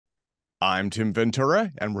I'm Tim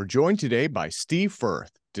Ventura, and we're joined today by Steve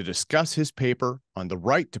Firth to discuss his paper on the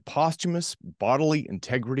right to posthumous bodily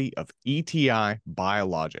integrity of ETI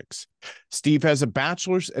Biologics. Steve has a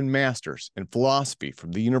bachelor's and master's in philosophy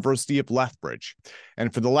from the University of Lethbridge,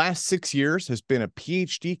 and for the last 6 years has been a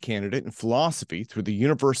PhD candidate in philosophy through the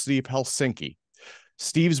University of Helsinki.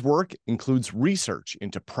 Steve's work includes research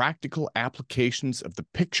into practical applications of the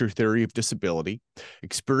picture theory of disability,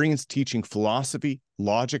 experience teaching philosophy,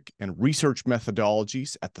 logic, and research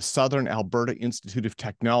methodologies at the Southern Alberta Institute of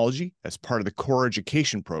Technology as part of the core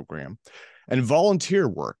education program, and volunteer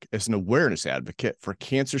work as an awareness advocate for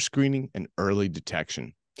cancer screening and early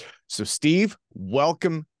detection. So, Steve,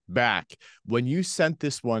 welcome back. When you sent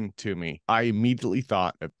this one to me, I immediately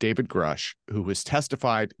thought of David Grush, who has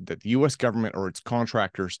testified that the U.S. government or its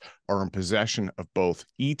contractors are in possession of both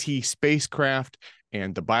ET spacecraft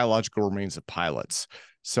and the biological remains of pilots.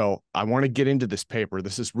 So I want to get into this paper.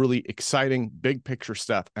 This is really exciting, big picture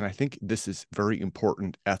stuff, and I think this is very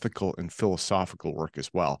important ethical and philosophical work as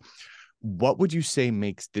well. What would you say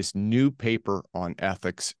makes this new paper on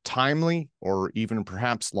ethics timely or even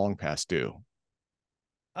perhaps long past due?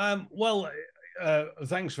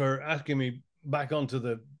 Thanks for asking me back onto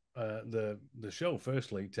the show.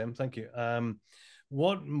 Firstly, Tim, thank you.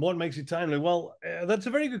 What makes it timely? Well, that's a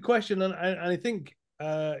very good question, and I think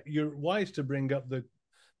you're wise to bring up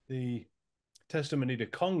the testimony to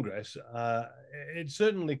Congress. It's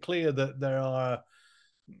certainly clear that there are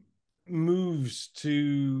moves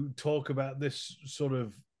to talk about this sort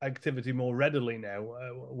of activity more readily now,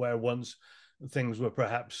 where once things were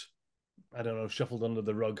perhaps, I don't know, shuffled under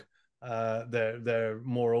the rug. They're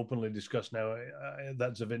more openly discussed now.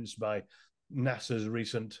 That's evinced by NASA's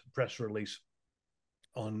recent press release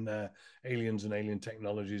on aliens and alien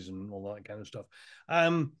technologies and all that kind of stuff.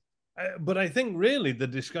 But I think really the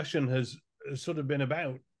discussion has sort of been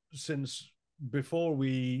about since before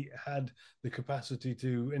we had the capacity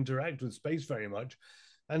to interact with space very much.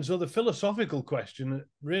 And so the philosophical question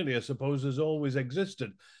really, I suppose, has always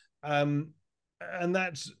existed. And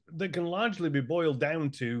that can largely be boiled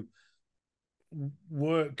down to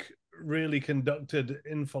work really conducted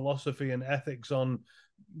in philosophy and ethics on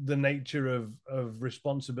the nature of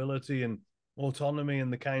responsibility and autonomy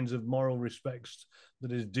and the kinds of moral respects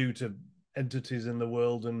that is due to entities in the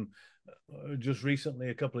world. And just recently,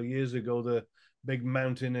 a couple of years ago, the big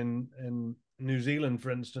mountain in New Zealand, for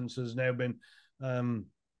instance, has now been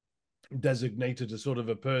designated as sort of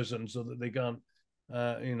a person so that they can't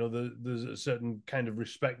there's a certain kind of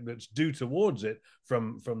respect that's due towards it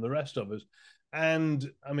from the rest of us. And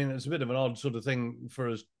I mean, it's a bit of an odd sort of thing for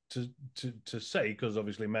us to say, because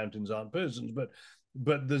obviously mountains aren't persons,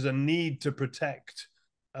 but there's a need to protect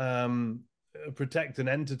an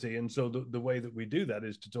entity. And so the way that we do that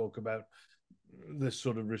is to talk about this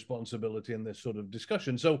sort of responsibility and this sort of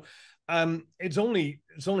discussion. So it's only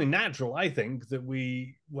natural, I think, that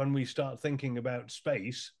when we start thinking about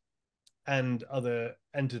space and other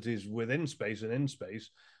entities within space and in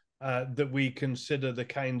space, that we consider the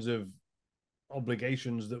kinds of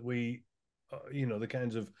obligations that we, the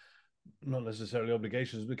kinds of, not necessarily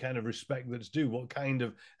obligations, but the kind of respect that's due. What kind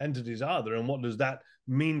of entities are there, and what does that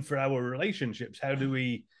mean for our relationships? How do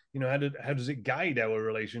we, how does it guide our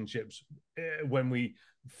relationships when we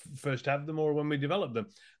first have them or when we develop them?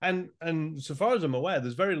 And so far as I'm aware,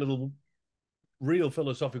 there's very little real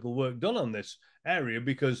philosophical work done on this area,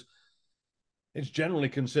 because it's generally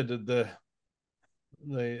considered the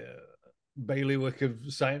bailiwick of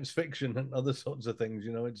science fiction and other sorts of things.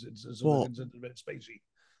 It's sort of considered a bit spacey.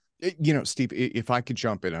 Steve, if I could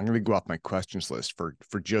jump in, I'm going to go off my questions list for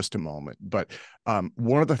just a moment. But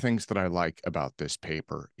one of the things that I like about this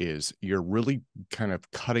paper is you're really kind of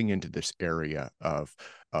cutting into this area of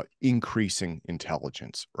increasing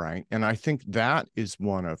intelligence, right? And I think that is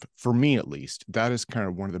for me at least, that is kind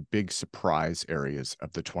of one of the big surprise areas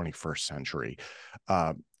of the 21st century.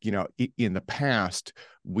 In the past,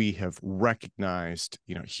 we have recognized,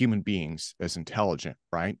 human beings as intelligent,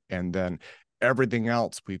 right? And then everything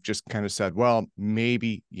else, we've just kind of said, well,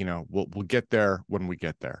 maybe, we'll get there when we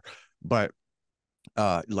get there. But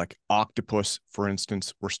like octopus, for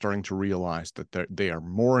instance, we're starting to realize that they are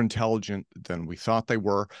more intelligent than we thought they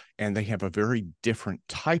were, and they have a very different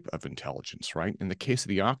type of intelligence, right? In the case of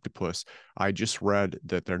the octopus, I just read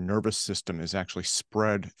that their nervous system is actually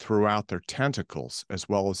spread throughout their tentacles as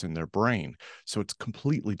well as in their brain. So it's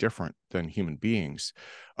completely different than human beings.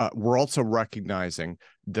 We're also recognizing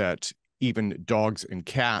that even dogs and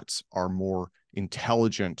cats are more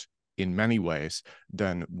intelligent in many ways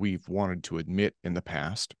than we've wanted to admit in the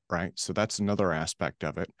past, right? So that's another aspect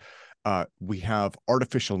of it. We have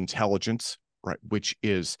artificial intelligence, right, which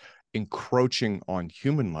is encroaching on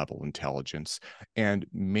human level intelligence and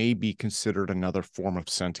may be considered another form of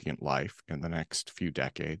sentient life in the next few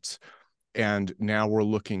decades. And now we're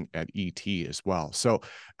looking at ET as well. So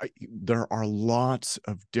there are lots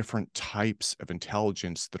of different types of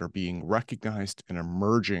intelligence that are being recognized and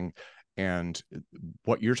emerging. And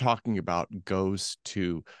what you're talking about goes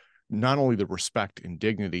to not only the respect and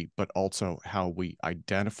dignity, but also how we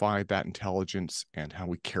identify that intelligence and how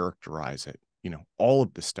we characterize it. You know, all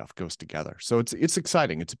of this stuff goes together. So it's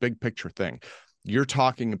exciting. It's a big picture thing. You're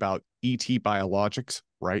talking about ET biologics,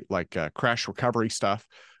 right? Like crash recovery stuff.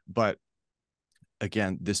 But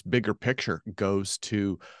again, this bigger picture goes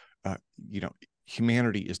to, you know,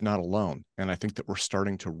 humanity is not alone. And I think that we're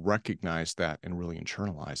starting to recognize that and really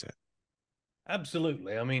internalize it.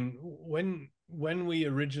 Absolutely. I mean, when we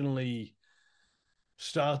originally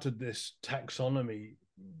started this taxonomy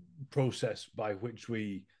process by which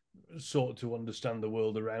we sought to understand the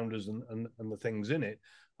world around us and the things in it,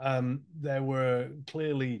 there were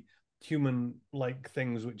clearly human-like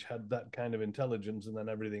things which had that kind of intelligence, and then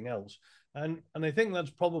everything else. And I think that's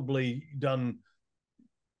probably done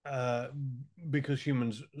because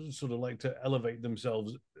humans sort of like to elevate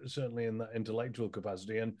themselves, certainly in that intellectual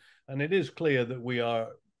capacity. And it is clear that we are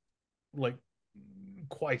like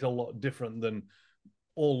quite a lot different than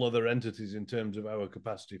all other entities in terms of our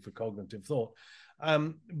capacity for cognitive thought.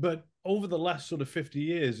 But over the last sort of 50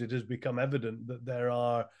 years, it has become evident that there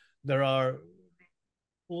are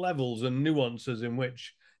levels and nuances in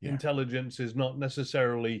which intelligence is not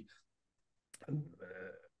necessarily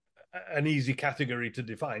an easy category to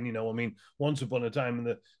define. You know, I mean, once upon a time in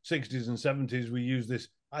the 60s and 70s, we used this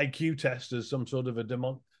IQ test as some sort of a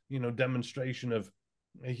demonstration of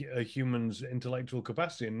a human's intellectual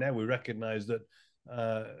capacity, and now we recognize that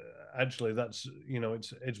actually that's, you know,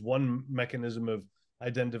 it's one mechanism of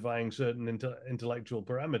identifying certain intellectual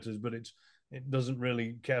parameters, but it doesn't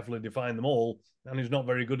really carefully define them all, and is not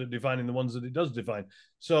very good at defining the ones that it does define.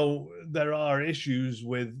 So there are issues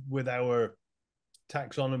with our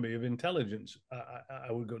taxonomy of intelligence,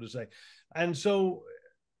 I would go to say. And so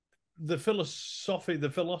the philosophy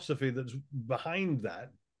that's behind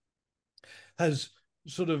that has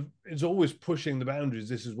sort of, it's always pushing the boundaries.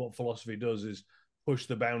 This is what philosophy does, is push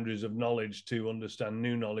the boundaries of knowledge to understand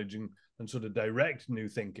new knowledge and sort of direct new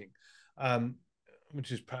thinking,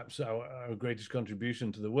 which is perhaps our greatest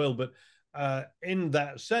contribution to the world. But in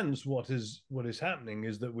that sense, what is happening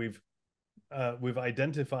is that we've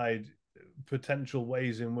identified potential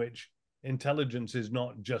ways in which intelligence is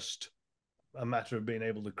not just a matter of being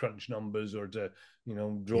able to crunch numbers or to, you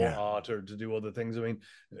know, draw art or to do other things. I mean,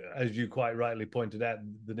 as you quite rightly pointed out,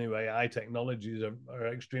 the new AI technologies are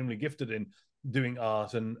extremely gifted in doing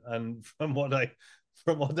art, and from what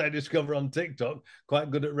I discover on TikTok,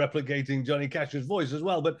 quite good at replicating Johnny Cash's voice as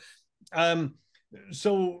well. But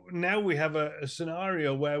so now we have a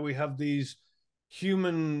scenario where we have these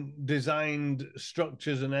human designed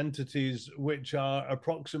structures and entities which are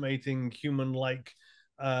approximating human-like,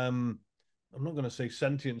 I'm not going to say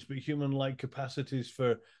sentience, but human-like capacities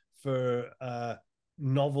for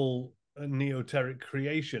novel neoteric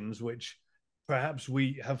creations, which perhaps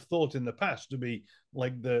we have thought in the past to be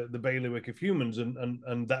like the bailiwick of humans,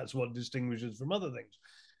 and that's what distinguishes from other things.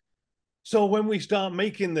 So when we start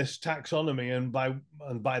making this taxonomy, and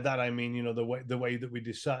by that I mean, you know, the way that we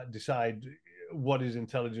decide what is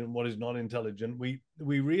intelligent, what is not intelligent, we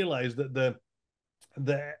realize that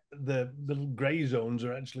the little gray zones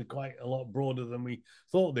are actually quite a lot broader than we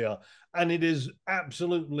thought they are. And it is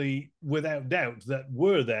absolutely without doubt that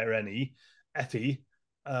were there any eti,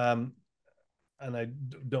 and I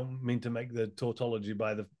don't mean to make the tautology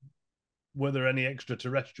by the, were there any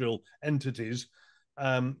extraterrestrial entities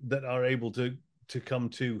that are able to come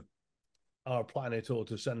to our planet or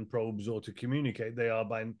to send probes or to communicate, they are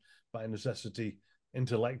by necessity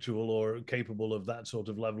intellectual or capable of that sort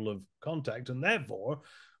of level of contact. And therefore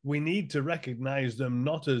we need to recognize them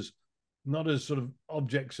not as sort of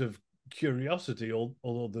objects of curiosity,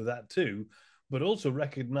 although that too, but also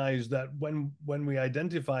recognize that when we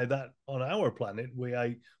identify that on our planet,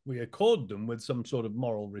 we accord them with some sort of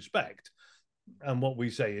moral respect. And what we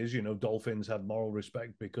say is, you know, dolphins have moral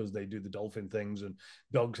respect because they do the dolphin things, and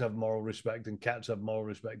dogs have moral respect, and cats have moral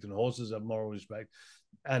respect, and horses have moral respect.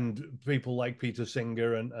 And people like Peter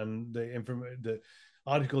Singer and the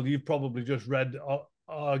article you've probably just read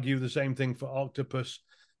argue the same thing for octopus,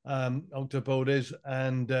 octopodes,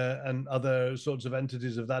 and other sorts of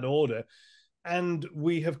entities of that order. And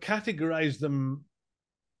we have categorized them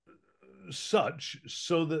such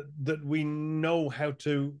so that we know how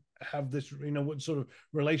to have this, you know, what sort of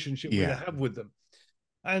relationship we have with them.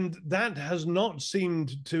 And that has not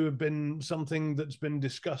seemed to have been something that's been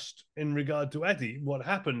discussed in regard to ETI. What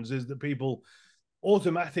happens is that people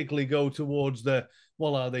automatically go towards the,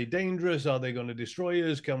 well, are they dangerous? Are they going to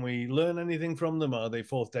destroy us? Can we learn anything from them? Are they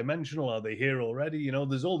fourth dimensional? Are they here already? You know,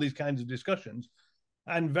 there's all these kinds of discussions.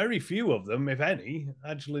 And very few of them, if any,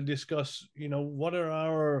 actually discuss, you know, what are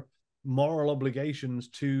our moral obligations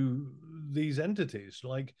to these entities?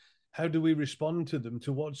 Like, how do we respond to them?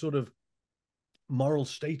 To what sort of moral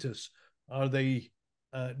status are they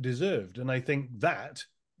deserved? And I think that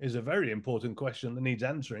is a very important question that needs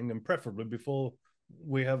answering, and preferably before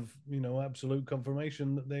we have, you know, absolute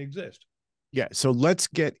confirmation that they exist. Yeah, so let's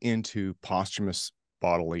get into posthumous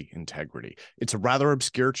bodily integrity. It's a rather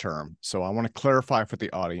obscure term, so I want to clarify for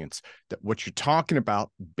the audience that what you're talking about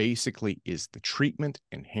basically is the treatment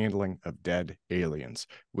and handling of dead aliens,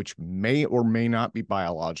 which may or may not be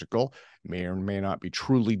biological, may or may not be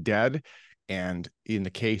truly dead. And in the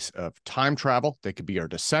case of time travel, they could be our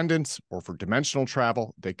descendants, or for dimensional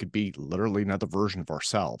travel, they could be literally another version of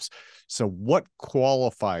ourselves. So what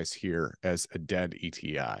qualifies here as a dead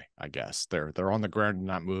ETI, I guess? They're on the ground and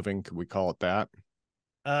not moving. Could we call it that?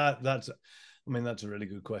 That's a really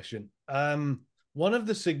good question. One of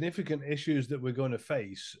the significant issues that we're going to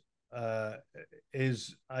face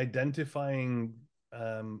is identifying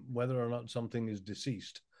whether or not something is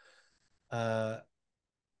deceased.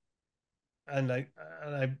 And I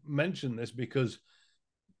mention this because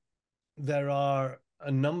there are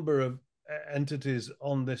a number of entities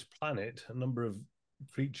on this planet, a number of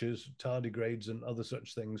creatures, tardigrades and other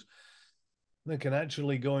such things, that can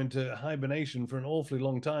actually go into hibernation for an awfully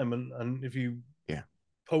long time. And if you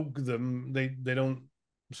poke them, they don't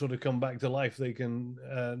sort of come back to life. They can,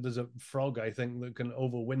 there's a frog, I think, that can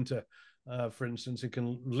overwinter. For instance, it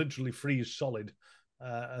can literally freeze solid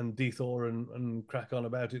and dethaw and crack on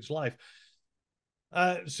about its life.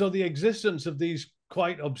 So the existence of these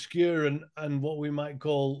quite obscure and what we might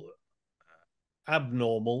call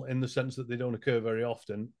abnormal, in the sense that they don't occur very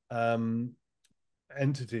often,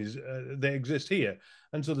 entities, they exist here.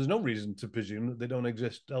 And so there's no reason to presume that they don't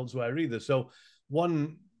exist elsewhere either. So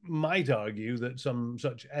one might argue that some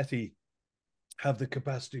such ETI have the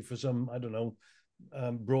capacity for some, I don't know,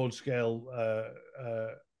 broad scale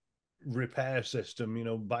repair system, you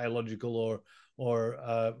know, biological or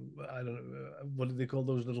I don't know, what do they call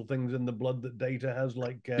those little things in the blood that Data has,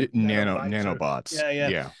 like nanobots.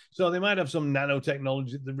 Yeah. So they might have some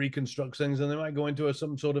nanotechnology that reconstructs things, and they might go into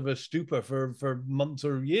some sort of a stupor for months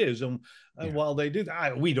or years. And while they do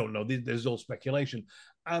that, we don't know. There's all speculation.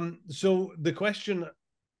 So the question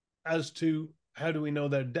as to how do we know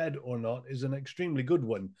they're dead or not is an extremely good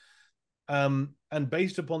one. And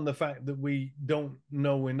based upon the fact that we don't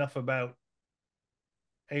know enough about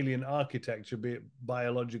alien architecture, be it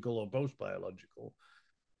biological or post-biological,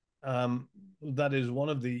 that is one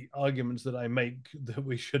of the arguments that I make, that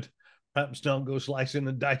we should perhaps not go slicing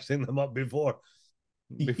and dicing them up before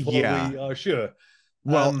we are sure.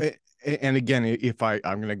 Well, and again, if I'm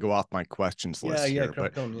going to go off my questions list here,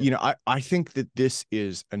 but you know, I think that this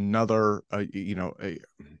is another, you know, a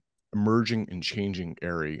emerging and changing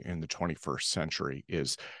area in the 21st century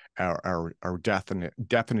is our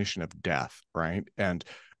definition of death, right? And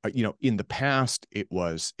you know, in the past, it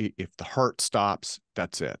was if the heart stops,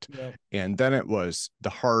 that's it. Yeah. And then it was the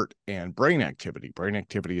heart and brain activity. Brain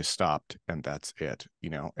activity is stopped, and that's it, you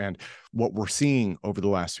know. And what we're seeing over the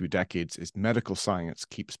last few decades is medical science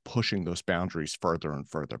keeps pushing those boundaries further and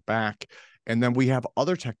further back. And then we have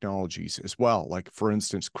other technologies as well, like, for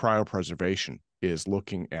instance, cryopreservation is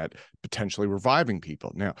looking at potentially reviving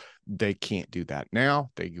people. Now, they can't do that now.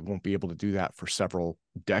 They won't be able to do that for several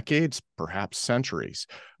decades, perhaps centuries.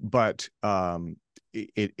 But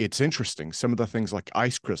it's interesting. Some of the things like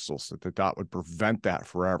ice crystals that they thought would prevent that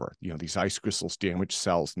forever. You know, these ice crystals damage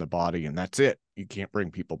cells in the body, and that's it. You can't bring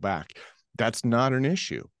people back. That's not an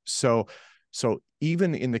issue. So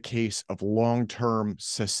even in the case of long-term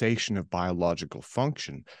cessation of biological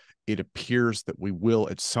function, it appears that we will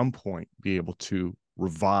at some point be able to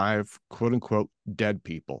revive, quote unquote, dead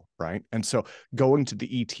people, right? And so going to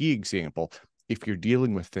the ET example, if you're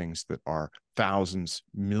dealing with things that are thousands,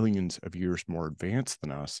 millions of years more advanced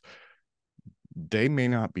than us, they may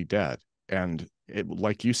not be dead. And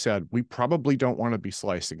like you said, we probably don't want to be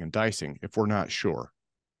slicing and dicing if we're not sure.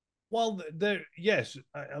 Well, yes,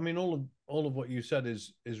 I mean, all of what you said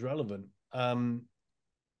is relevant.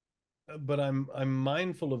 But I'm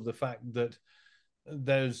mindful of the fact that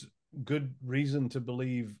there's good reason to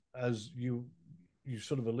believe, as you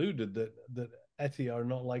sort of alluded, that ETI are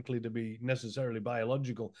not likely to be necessarily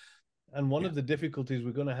biological. And one of the difficulties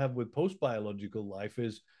we're going to have with post-biological life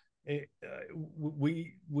is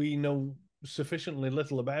we know sufficiently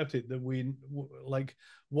little about it that we like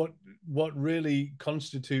what really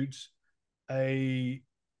constitutes a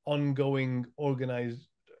ongoing organized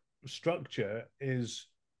structure is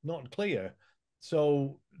not clear.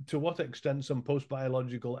 So to what extent some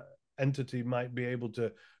post-biological entity might be able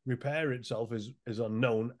to repair itself is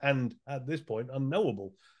unknown, and at this point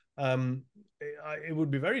unknowable. It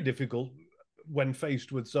would be very difficult when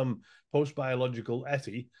faced with some post-biological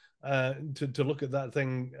eti to look at that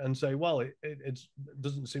thing and say, well, it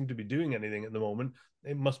doesn't seem to be doing anything at the moment.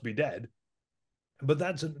 It must be dead. But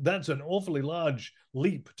that's an awfully large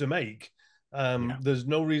leap to make. Yeah. There's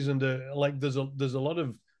no reason to like. There's a lot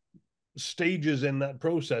of stages in that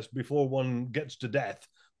process before one gets to death,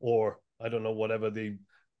 or I don't know, whatever the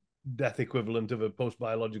death equivalent of a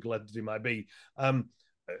post-biological entity might be.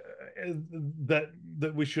 That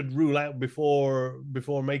we should rule out before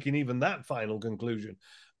making even that final conclusion.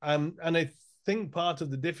 And I think part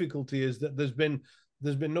of the difficulty is that there's been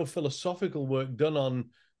no philosophical work done on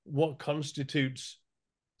what constitutes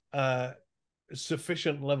a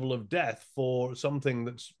sufficient level of death for something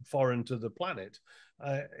that's foreign to the planet.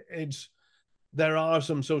 There are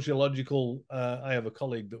some sociological, I have a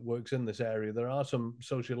colleague that works in this area. There are some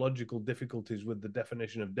sociological difficulties with the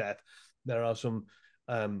definition of death. There are some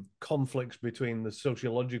conflicts between the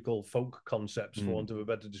sociological folk concepts, for want of a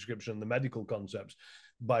better description, and the medical concepts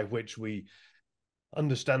by which we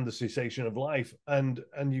understand the cessation of life. And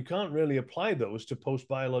you can't really apply those to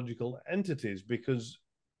post-biological entities because,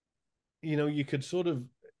 you could sort of,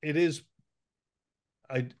 it is,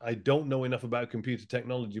 I don't know enough about computer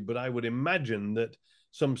technology, but I would imagine that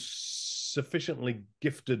some sufficiently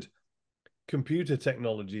gifted computer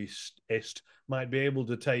technologist might be able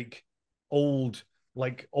to take old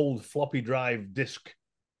floppy drive disk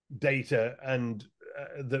data and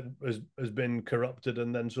that has been corrupted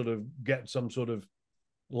and then sort of get some sort of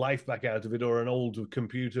life back out of it, or an old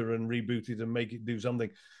computer and reboot it and make it do something,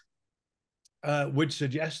 which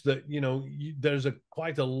suggests that there's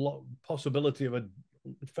quite a lot possibility of a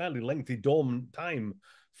fairly lengthy dormant time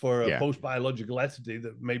for a post-biological entity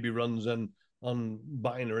that maybe runs on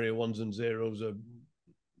binary ones and zeros or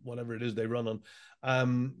whatever it is they run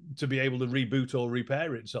on, to be able to reboot or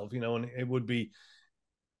repair itself, and it would be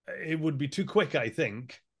too quick, I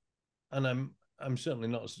think. And I'm certainly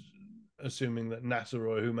not assuming that NASA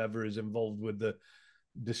or whomever is involved with the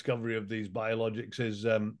discovery of these biologics is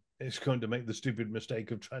going to make the stupid mistake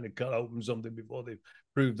of trying to cut open something before they've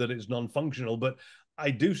proved that it's non-functional. But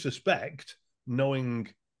I do suspect, knowing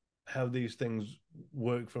how these things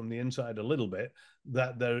work from the inside a little bit,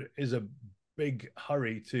 that there is a big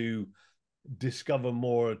hurry to discover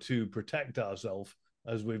more to protect ourselves,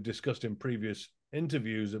 as we've discussed in previous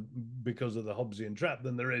interviews, because of the Hobbesian trap,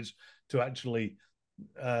 than there is to actually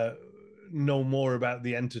know more about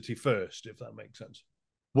the entity first, if that makes sense.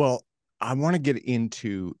 Well, I want to get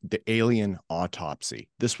into the Alien Autopsy.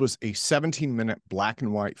 This was a 17-minute black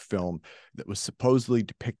and white film that was supposedly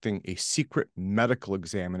depicting a secret medical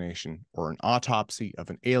examination or an autopsy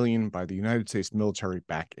of an alien by the United States military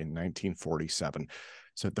back in 1947.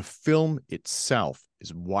 So the film itself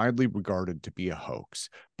is widely regarded to be a hoax,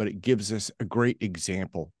 but it gives us a great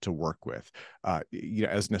example to work with.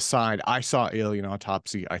 As an aside, I saw Alien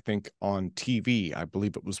Autopsy, I think, on TV. I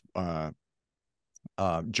believe it was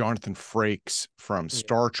Jonathan Frakes from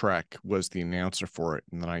Star Trek was the announcer for it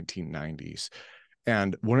in the 1990s.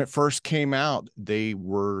 And when it first came out, they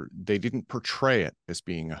didn't portray it as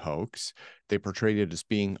being a hoax. They portrayed it as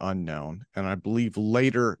being unknown. And I believe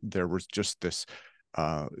later there was just this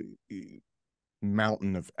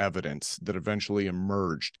mountain of evidence that eventually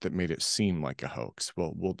emerged that made it seem like a hoax.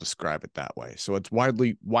 Well, we'll describe it that way. So it's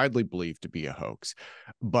widely believed to be a hoax,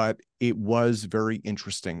 but it was very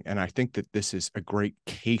interesting. And I think that this is a great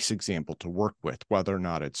case example to work with, whether or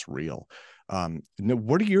not it's real.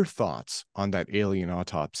 What are your thoughts on that Alien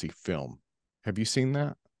Autopsy film? Have you seen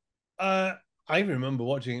that? I remember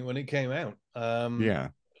watching it when it came out. Yeah.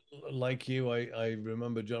 Like you, I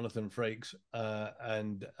remember Jonathan Frakes,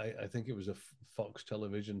 and I think it was a Fox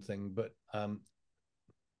television thing, but I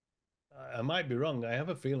might be wrong. I have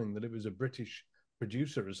a feeling that it was a British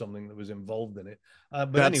producer or something that was involved in it.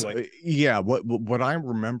 But anyway, yeah. What I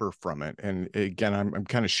remember from it, and again, I'm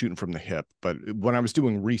kind of shooting from the hip, but when I was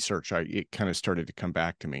doing research, it kind of started to come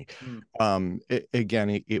back to me.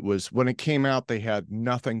 It was when it came out, they had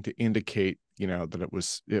nothing to indicate, that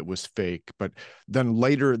it was fake. But then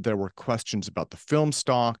later there were questions about the film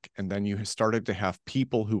stock, and then you started to have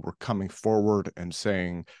people who were coming forward and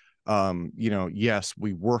saying, yes,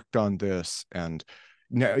 we worked on this, and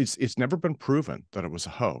No, it's never been proven that it was a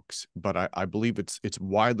hoax, but I believe it's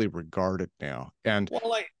widely regarded now. And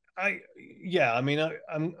well, yeah, I mean,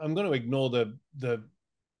 I'm going to ignore the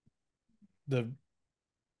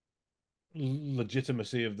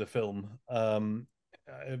legitimacy of the film,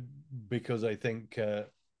 because I think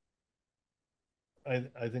I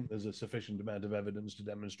think there's a sufficient amount of evidence to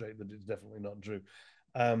demonstrate that it's definitely not true.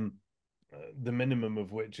 Um, the minimum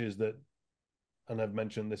of which is that, and I've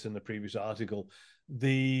mentioned this in the previous article,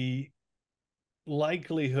 the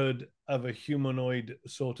likelihood of a humanoid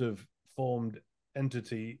sort of formed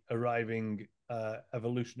entity arriving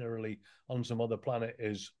evolutionarily on some other planet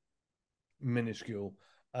is minuscule.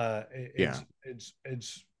 yeah,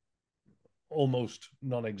 It's almost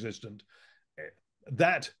non-existent.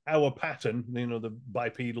 That our pattern, the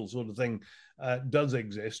bipedal sort of thing, does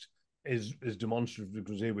exist is demonstrative,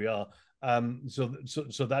 because here we are.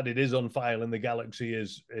 So that it is on file in the galaxy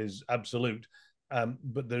is absolute.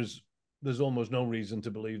 But there's almost no reason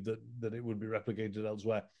to believe that it would be replicated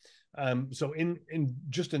elsewhere. So in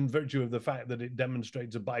just in virtue of the fact that it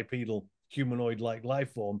demonstrates a bipedal humanoid-like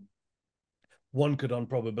life form, one could on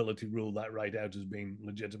probability rule that right out as being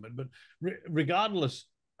legitimate. But regardless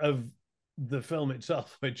of the film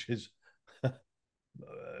itself, which is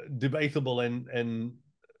debatable in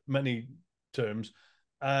many terms,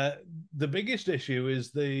 the biggest issue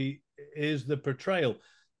is the portrayal.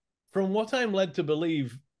 From what I'm led to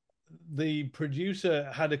believe, the producer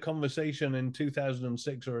had a conversation in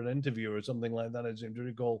 2006, or an interview or something like that, I seem to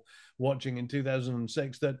recall watching in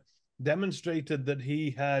 2006, that demonstrated that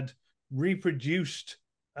he had reproduced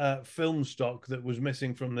film stock that was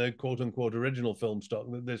missing from the quote-unquote original film stock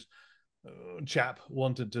that this chap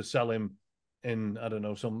wanted to sell him in, I don't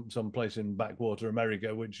know, some place in backwater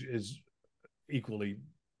America, which is equally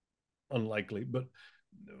unlikely. But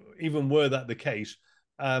even were that the case,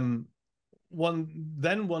 one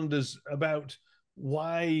then wonders about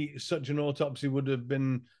why such an autopsy would have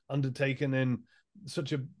been undertaken in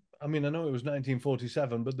such a, I mean, I know it was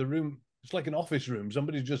 1947, but the room, it's like an office room.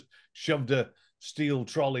 Somebody's just shoved a steel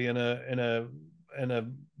trolley in a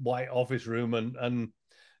white office room, and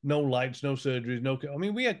no lights, no surgeries, no. I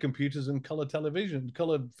mean, we had computers and color television,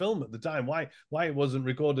 colored film at the time. Why it wasn't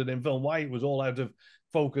recorded in film? Why it was all out of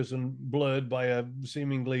focus and blurred by a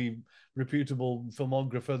seemingly reputable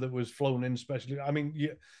filmographer that was flown in specially? I mean,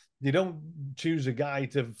 you don't choose a guy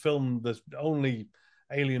to film the only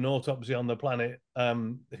alien autopsy on the planet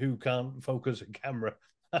who can't focus a camera.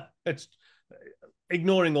 It's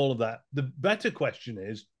ignoring all of that. The better question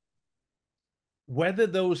is whether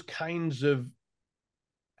those kinds of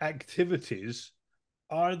activities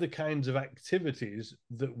are the kinds of activities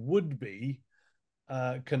that would be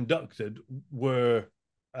conducted were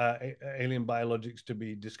alien biologics to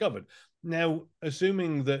be discovered. Now,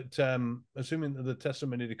 assuming that the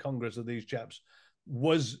testimony to Congress of these chaps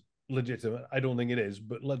was legitimate, I don't think it is,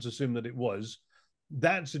 but let's assume that it was.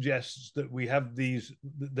 That suggests that we have these,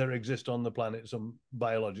 there exist on the planet some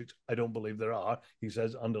biologics. I don't believe there are, he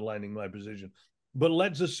says, underlining my position. But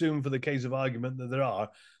let's assume, for the case of argument, that there are.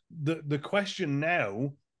 The question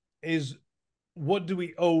now is, what do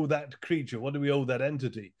we owe that creature? What do we owe that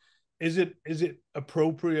entity? Is it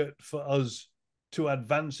appropriate for us to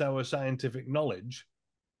advance our scientific knowledge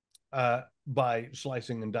by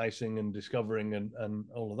slicing and dicing and discovering and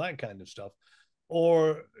all of that kind of stuff?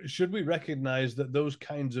 Or should we recognize that those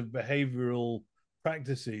kinds of behavioral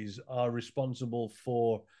practices are responsible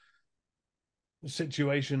for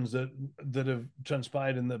situations that have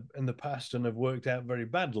transpired in the past and have worked out very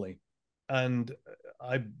badly? And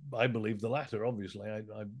I believe the latter. Obviously,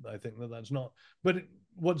 I think that that's not. But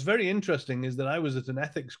what's very interesting is that I was at an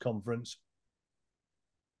ethics conference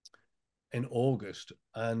in August,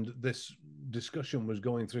 and this discussion was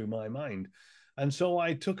going through my mind, and so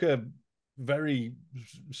I took a very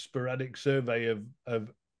sporadic survey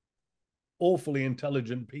of awfully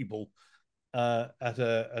intelligent people at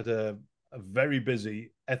a very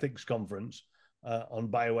busy ethics conference on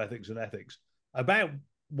bioethics and ethics about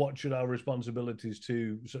what should our responsibilities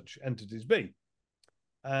to such entities be.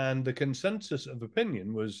 And the consensus of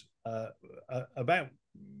opinion was about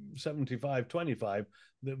 75-25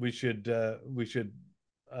 that we should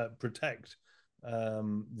protect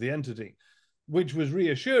the entity, which was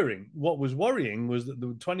reassuring. What was worrying was that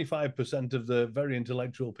the 25% of the very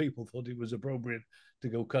intellectual people thought it was appropriate to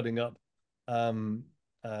go cutting up some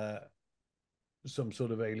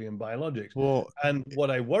sort of alien biologics. Well, and what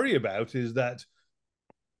I worry about is that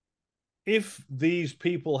if these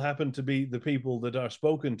people happen to be the people that are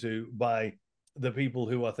spoken to by the people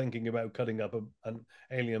who are thinking about cutting up an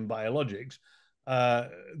alien biologics,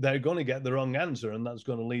 they're going to get the wrong answer, and that's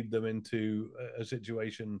going to lead them into a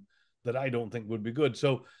situation that I don't think would be good.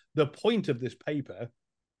 So the point of this paper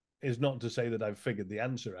is not to say that I've figured the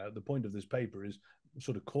answer out. The point of this paper is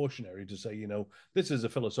sort of cautionary to say, this is a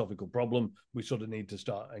philosophical problem. We sort of need to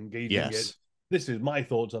start engaging it. Yes. This is my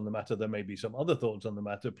thoughts on the matter. There may be some other thoughts on the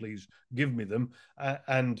matter. Please give me them.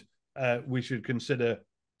 And we should consider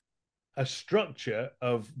a structure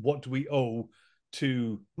of what we owe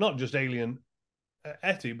to not just alien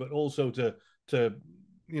Etty, but also to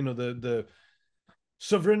the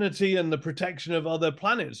sovereignty and the protection of other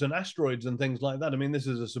planets and asteroids and things like that. I mean, this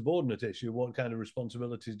is a subordinate issue. What kind of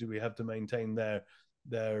responsibilities do we have to maintain their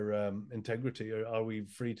integrity? Or are we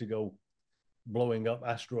free to go blowing up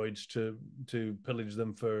asteroids to pillage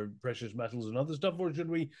them for precious metals and other stuff, or should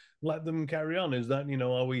we let them carry on? Is that,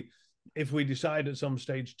 are we, if we decide at some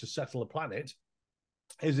stage to settle a planet,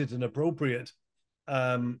 is it an appropriate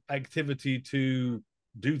activity to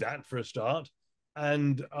do that for a start?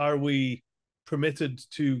 And are we permitted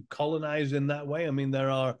to colonize in that way? I mean,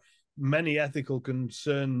 there are many ethical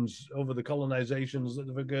concerns over the colonizations that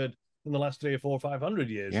have occurred in the last 300 or 400 or 500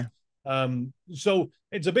 years. Yeah. So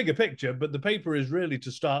it's a bigger picture, but the paper is really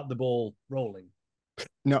to start the ball rolling.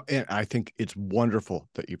 No, and I think it's wonderful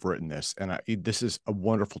that you've written this, and this is a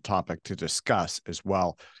wonderful topic to discuss as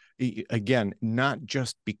well. Again, not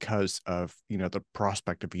just because of the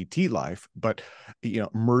prospect of ET life, but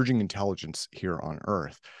emerging intelligence here on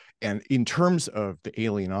Earth. And in terms of the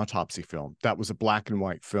Alien Autopsy film, that was a black and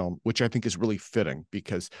white film, which I think is really fitting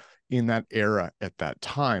because in that era at that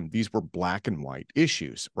time, these were black and white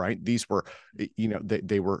issues, right? These were,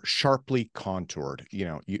 they were sharply contoured.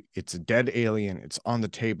 It's a dead alien. It's on the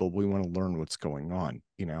table. We want to learn what's going on,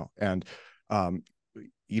 and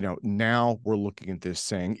now we're looking at this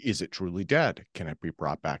saying, is it truly dead? Can it be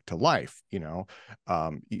brought back to life?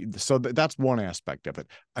 So that's one aspect of it.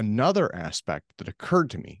 Another aspect that occurred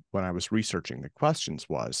to me when I was researching the questions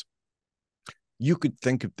was, you could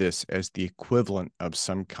think of this as the equivalent of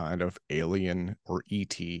some kind of alien or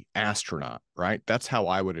ET astronaut, right? That's how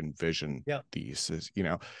I would envision these as,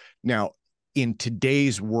 Now, in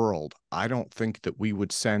today's world, I don't think that we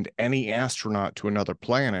would send any astronaut to another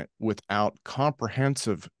planet without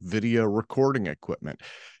comprehensive video recording equipment.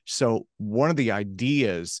 So one of the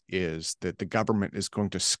ideas is that the government is going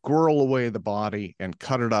to squirrel away the body and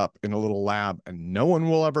cut it up in a little lab, and no one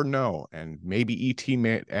will ever know. And maybe ET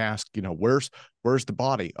may ask, where's the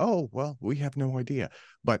body? Oh, well, we have no idea.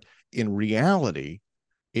 But in reality,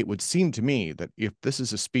 it would seem to me that if this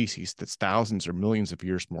is a species that's thousands or millions of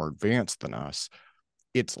years more advanced than us,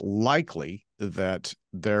 it's likely that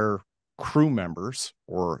their crew members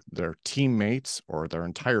or their teammates or their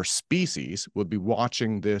entire species would be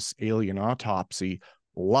watching this alien autopsy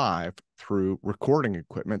live through recording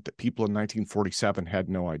equipment that people in 1947 had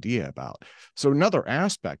no idea about. So another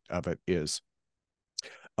aspect of it is,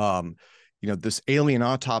 this alien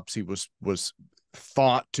autopsy was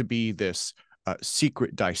thought to be this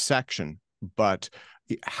secret dissection, but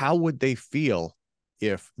how would they feel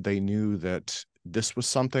if they knew that this was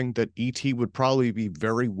something that ET would probably be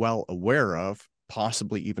very well aware of,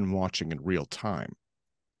 possibly even watching in real time?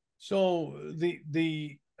 So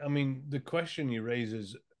the question you raise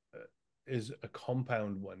is a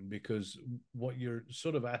compound one, because what you're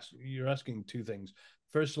sort of asking two things.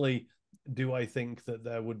 Firstly, do I think that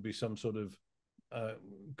there would be some sort of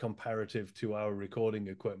comparative to our recording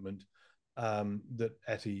equipment that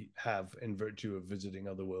ETI have in virtue of visiting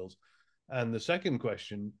other worlds? And the second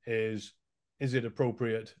question is it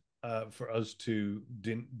appropriate for us to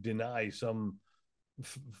deny some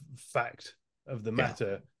fact of the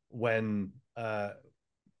matter when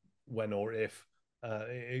or if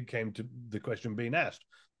it came to the question being asked?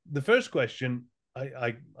 The first question,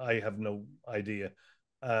 I have no idea.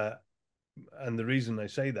 And the reason I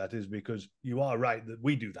say that is because you are right that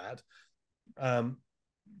we do that.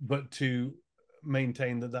 But to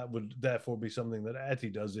maintain that would therefore be something that ETI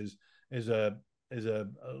does is a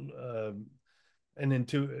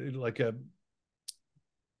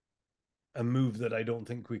move that I don't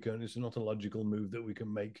think we can. It's not a logical move that we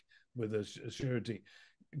can make with a surety.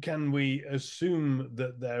 Can we assume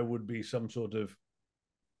that there would be some sort of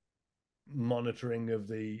monitoring of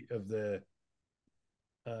the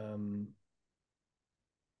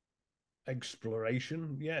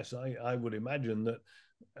exploration? Yes, I would imagine that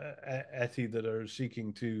ETI that are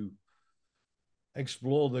seeking to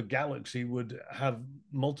explore the galaxy would have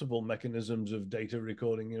multiple mechanisms of data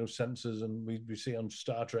recording, sensors, and we see on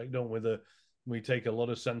Star Trek, don't we, we take a lot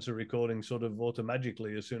of sensor recording sort of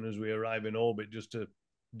automatically as soon as we arrive in orbit, just to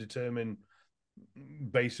determine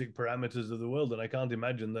basic parameters of the world. And I can't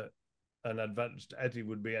imagine that an advanced ETI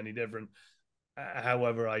would be any different.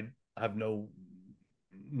 However, I have no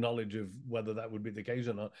knowledge of whether that would be the case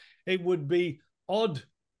or not. It would be odd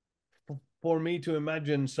for me to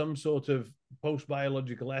imagine some sort of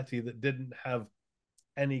post-biological ETI that didn't have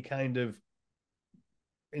any kind of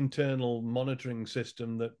internal monitoring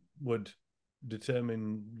system that would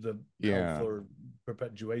determine the health or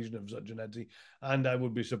perpetuation of such an ETI. And I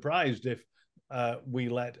would be surprised if we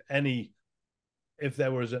let if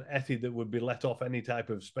there was an ETI that would be let off any type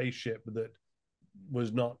of spaceship that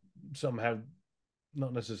was not somehow,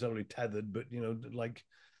 not necessarily tethered, but, like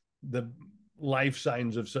the life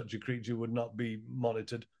signs of such a creature would not be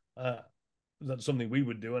monitored. That's something we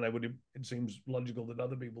would do, and it seems logical that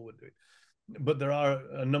other people would do it. But there are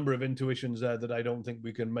a number of intuitions there that I don't think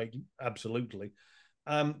we can make absolutely.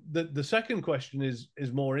 The second question is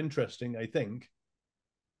more interesting, I think,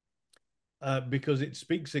 because it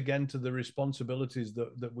speaks again to the responsibilities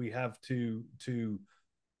that we have to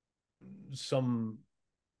some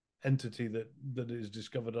entity that is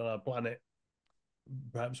discovered on our planet,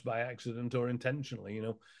 perhaps by accident or intentionally,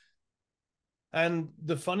 And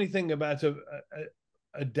the funny thing about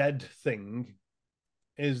a dead thing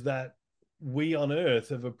is that we on Earth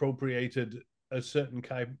have appropriated a certain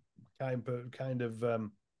kind of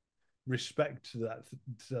respect to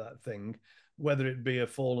that thing, whether it be a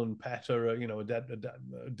fallen pet or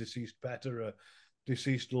a deceased pet or a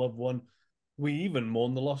deceased loved one. We even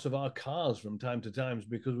mourn the loss of our cars from time to time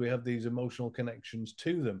because we have these emotional connections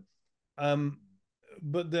to them.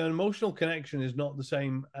 But the emotional connection is not the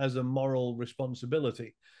same as a moral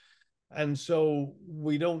responsibility. And so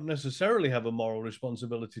we don't necessarily have a moral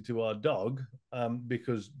responsibility to our dog,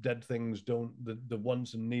 because dead things don't, the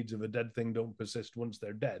wants and needs of a dead thing don't persist once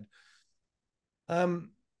they're dead.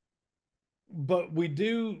 But we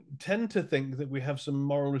do tend to think that we have some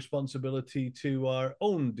moral responsibility to our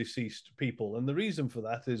own deceased people. And the reason for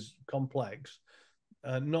that is complex,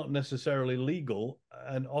 not necessarily legal,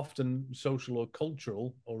 and often social or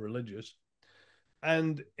cultural or religious.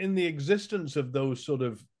 And in the existence of those sort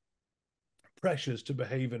of pressures to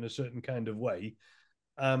behave in a certain kind of way,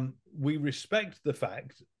 we respect the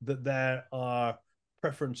fact that there are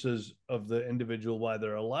preferences of the individual while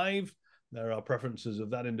they're alive. There are preferences of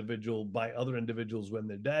that individual by other individuals when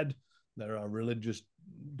they're dead. There are religious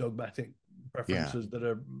dogmatic preferences that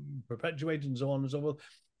are perpetuated and so on and so forth.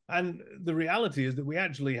 And the reality is that we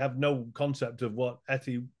actually have no concept of what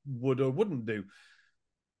ETI would or wouldn't do.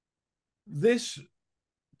 This,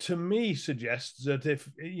 to me, suggests that if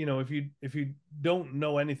you don't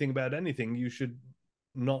know anything about anything, you should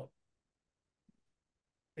not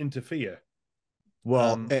interfere.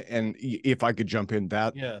 Well, and if I could jump in,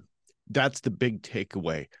 that's the big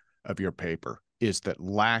takeaway of your paper, is that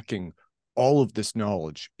lacking all of this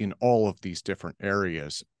knowledge in all of these different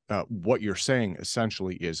areas, what you're saying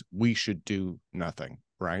essentially is we should do nothing,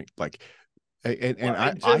 right? Like, in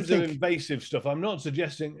terms of invasive stuff, I'm not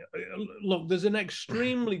suggesting. Look, there's an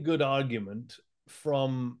extremely good argument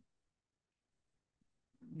from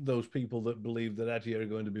those people that believe that ETI are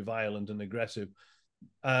going to be violent and aggressive,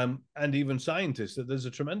 and even scientists, that there's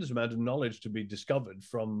a tremendous amount of knowledge to be discovered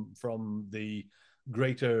from the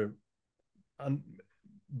greater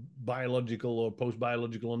biological or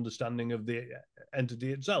post-biological understanding of the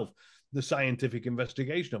entity itself, the scientific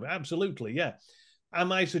investigation of it. Absolutely, yeah.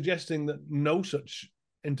 Am I suggesting that no such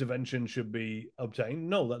intervention should be obtained?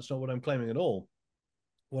 No, that's not what I'm claiming at all.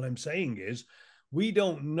 What I'm saying is we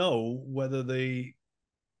don't know whether the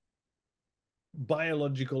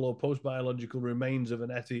biological or post-biological remains of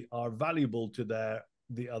an ETI are valuable to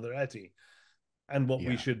the other ETI. And what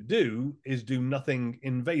we should do is do nothing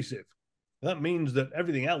invasive. That means that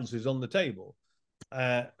everything else is on the table.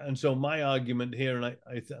 And so my argument here, and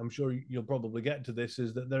I'm sure you'll probably get to this,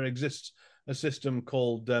 is that there exists a system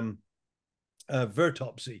called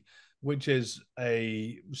veracity, which is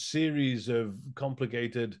a series of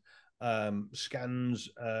complicated scans,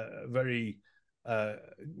 very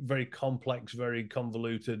complex, very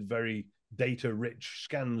convoluted, very data-rich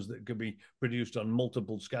scans that could be produced on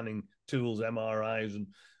multiple scanning tools, MRIs, and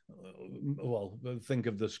well, think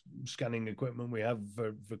of the scanning equipment we have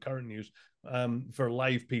for current use, for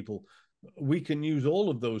live people. We can use all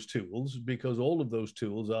of those tools because all of those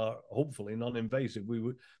tools are hopefully non-invasive.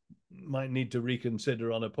 We might need to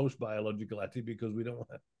reconsider on a post-biological ETI because we don't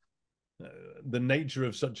the nature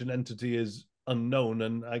of such an entity is unknown,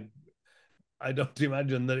 and I don't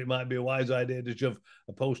imagine that it might be a wise idea to shove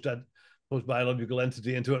a post-biological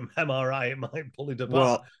entity into an MRI. It might pull it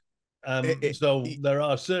apart. Well, so there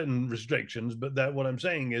are certain restrictions, but what I'm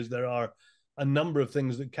saying is there are a number of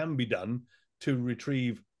things that can be done to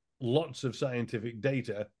retrieve lots of scientific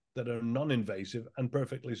data that are non-invasive and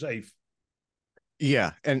perfectly safe.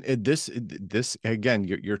 Yeah, and this again,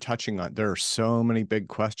 you're touching on. There are so many big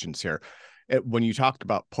questions here. When you talked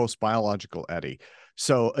about post-biological Eddie,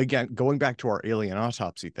 so again, going back to our alien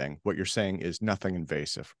autopsy thing, what you're saying is nothing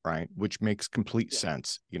invasive, right? Which makes complete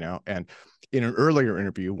sense, you know. And in an earlier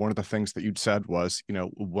interview, one of the things that you'd said was, you know,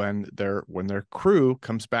 when their crew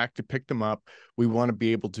comes back to pick them up, we want to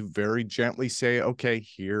be able to very gently say, okay,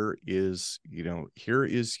 here is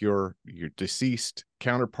your deceased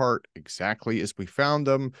counterpart exactly as we found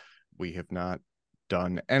them. We have not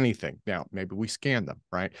done anything. Now, maybe we scan them,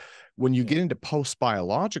 right? When you get into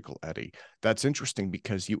post-biological, Eddie, that's interesting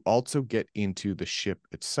because you also get into the ship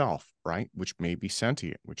itself, right? Which may be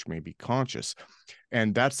sentient, which may be conscious.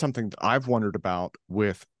 And that's something that I've wondered about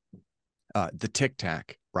with the Tic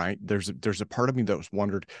Tac, right? There's a part of me that was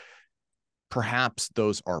wondered, perhaps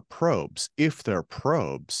those are probes. If they're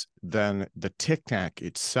probes, then the Tic Tac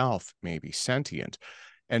itself may be sentient.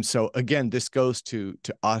 And so again, this goes to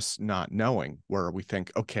us not knowing, where we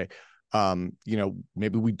think, okay, you know,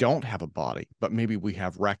 maybe we don't have a body, but maybe we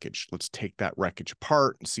have wreckage. Let's take that wreckage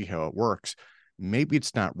apart and see how it works. Maybe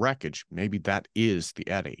it's not wreckage. Maybe that is the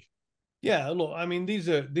Eddie. Yeah, look, I mean, these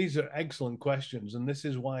are excellent questions, and this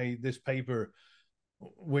is why this paper,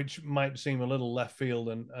 which might seem a little left field,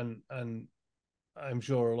 and I'm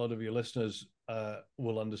sure a lot of your listeners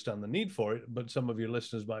will understand the need for it, but some of your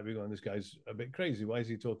listeners might be going, this guy's a bit crazy. Why is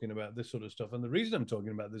he talking about this sort of stuff? And the reason I'm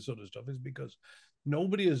talking about this sort of stuff is because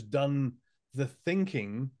nobody has done the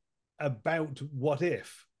thinking about what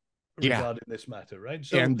if regarding this matter, right?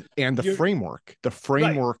 So and the framework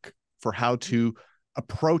right. for how to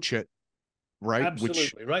approach it, right?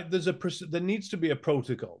 Absolutely, right. There needs to be a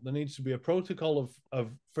protocol. There needs to be a protocol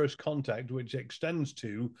of first contact, which extends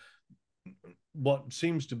to what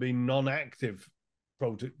seems to be non-active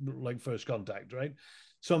like first contact, right?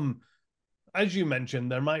 As you mentioned,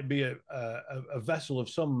 there might be a vessel of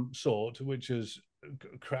some sort which has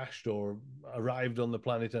crashed or arrived on the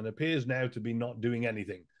planet and appears now to be not doing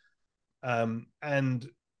anything. And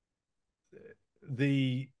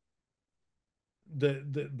the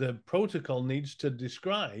protocol needs to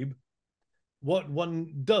describe what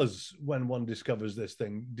one does when one discovers this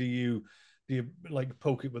thing. Do you like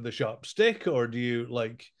poke it with a sharp stick, or do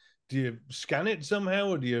you scan it somehow,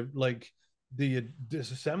 or do you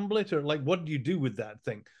disassemble it, or like what do you do with that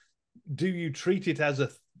thing? Do you treat it as a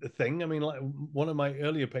thing? I mean, like one of my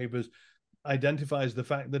earlier papers identifies the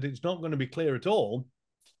fact that it's not going to be clear at all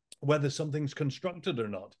whether something's constructed or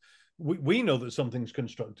not. We know that something's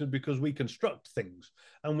constructed because we construct things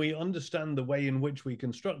and we understand the way in which we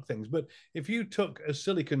construct things. But if you took a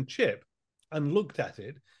silicon chip and looked at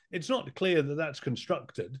it, it's not clear that that's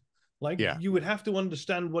constructed. Like you would have to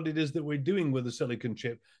understand what it is that we're doing with a silicon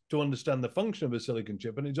chip to understand the function of a silicon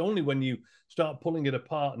chip. And it's only when you start pulling it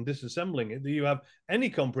apart and disassembling it that you have any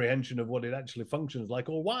comprehension of what it actually functions like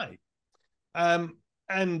or why.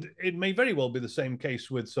 And it may very well be the same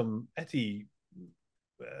case with some ETI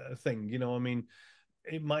thing. You know, I mean,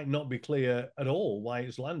 it might not be clear at all why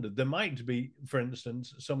it's landed. There might be, for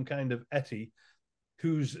instance, some kind of ETI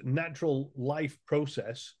whose natural life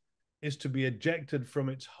process is to be ejected from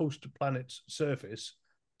its host planet's surface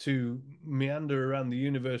to meander around the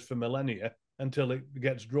universe for millennia until it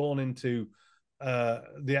gets drawn into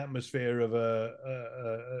the atmosphere of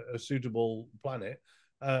a suitable planet,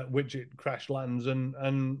 which it crash lands and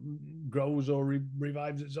grows or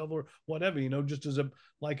revives itself or whatever, you know, just as a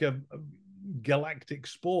galactic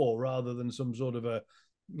spore rather than some sort of a,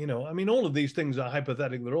 you know, I mean, all of these things are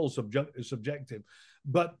hypothetical. They're all subjective.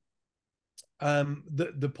 But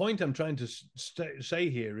the point I'm trying to say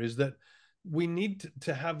here is that we need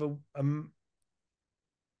to have a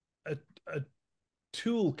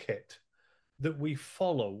toolkit that we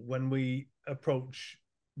follow when we approach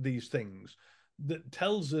these things that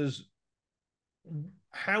tells us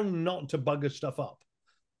how not to bugger stuff up.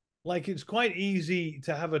 Like, it's quite easy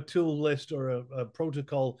to have a tool list or a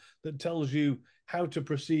protocol that tells you how to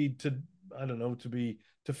proceed to, I don't know,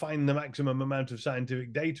 to find the maximum amount of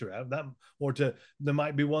scientific data out that, or there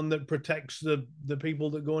might be one that protects the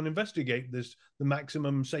people that go and investigate this, the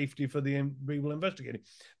maximum safety for the people investigating.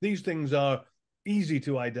 These things are easy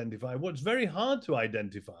to identify. What's very hard to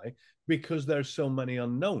identify, because there's so many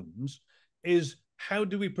unknowns, is how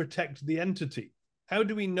do we protect the entity? How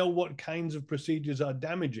do we know what kinds of procedures are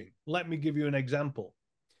damaging? Let me give you an example.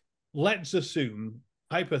 Let's assume,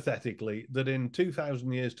 hypothetically, that in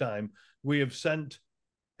 2,000 years' time, we have sent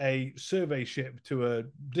a survey ship to a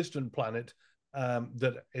distant planet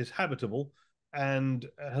that is habitable and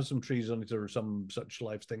has some trees on it or some such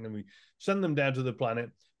life thing, and we send them down to the planet,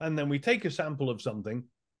 and then we take a sample of something,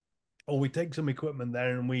 or we take some equipment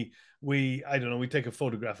there and we I don't know, we take a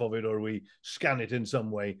photograph of it or we scan it in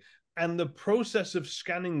some way, and the process of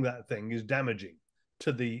scanning that thing is damaging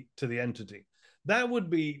to the entity. That would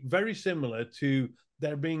be very similar to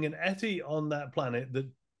there being an ETI on that planet that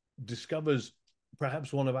discovers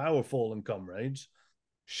perhaps one of our fallen comrades,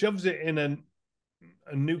 shoves it in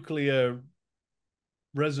a nuclear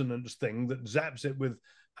resonance thing that zaps it with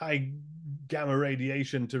high gamma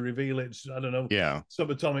radiation to reveal its, I don't know, Yeah.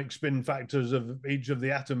 subatomic spin factors of each of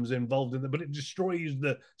the atoms involved in it, but it destroys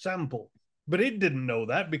the sample. But it didn't know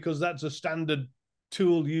that because that's a standard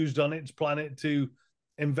tool used on its planet to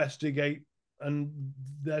investigate and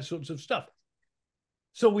their sorts of stuff.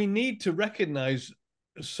 So we need to recognize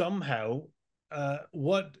somehow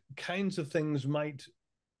what kinds of things might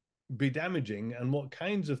be damaging and what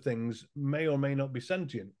kinds of things may or may not be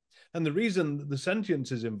sentient. And the reason the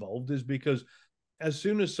sentience is involved is because as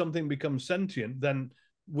soon as something becomes sentient, then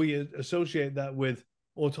we associate that with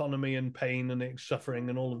autonomy and pain and suffering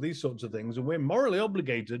and all of these sorts of things. And we're morally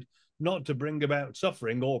obligated not to bring about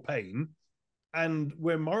suffering or pain. And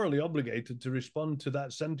we're morally obligated to respond to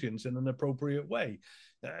that sentience in an appropriate way.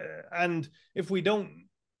 And if we don't,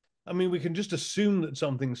 I mean, we can just assume that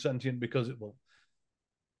something's sentient because it will.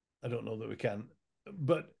 I don't know that we can.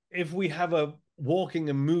 But if we have a walking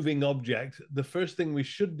and moving object, the first thing we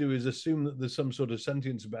should do is assume that there's some sort of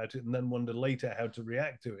sentience about it and then wonder later how to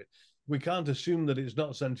react to it. We can't assume that it's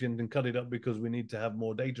not sentient and cut it up because we need to have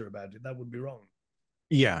more data about it. That would be wrong.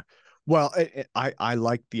 Yeah. Well, I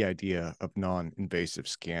like the idea of non-invasive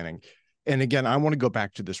scanning. And again, I want to go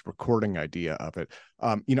back to this recording idea of it.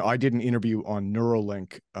 I did an interview on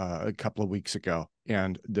Neuralink a couple of weeks ago,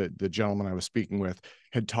 and the gentleman I was speaking with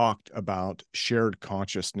had talked about shared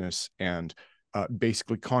consciousness and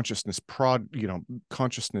basically consciousness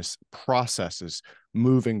processes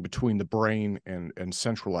moving between the brain and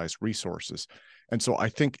centralized resources. And so I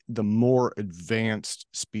think the more advanced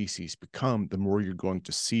species become, the more you're going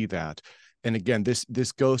to see that. And again,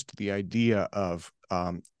 this goes to the idea of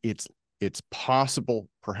it's possible,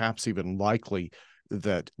 perhaps even likely,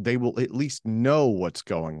 that they will at least know what's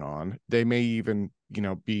going on. They may even,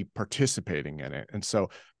 be participating in it. And so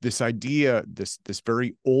this idea, this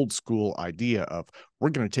very old school idea of we're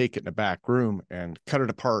going to take it in a back room and cut it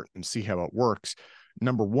apart and see how it works.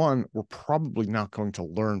 Number one, we're probably not going to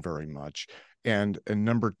learn very much. And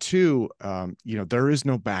number two, there is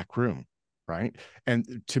no back room, right?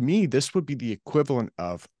 And to me, this would be the equivalent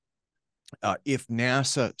of if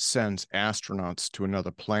NASA sends astronauts to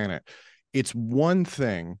another planet. It's one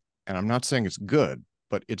thing, and I'm not saying it's good,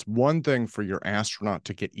 but it's one thing for your astronaut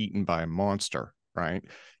to get eaten by a monster, right?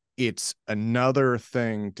 It's another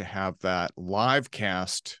thing to have that live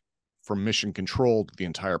cast from mission control to the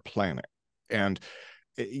entire planet. And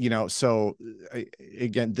so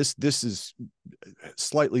again, this is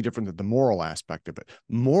slightly different than the moral aspect of it.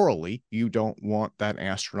 Morally, you don't want that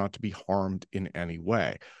astronaut to be harmed in any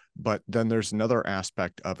way. But then there's another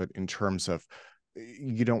aspect of it in terms of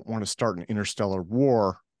you don't want to start an interstellar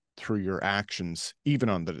war through your actions, even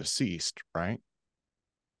on the deceased, right?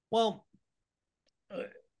 Well,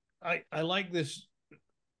 I like this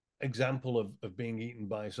example of being eaten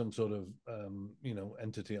by some sort of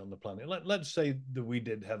entity on the planet. Let's say that we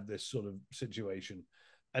did have this sort of situation,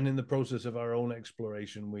 and in the process of our own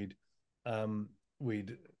exploration,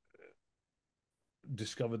 we'd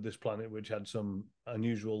discovered this planet which had some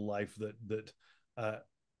unusual life that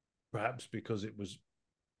perhaps because it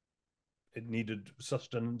needed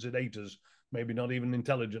sustenance, it ate us, maybe not even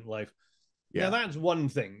intelligent life. Yeah. Now that's one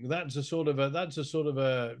thing. That's a sort of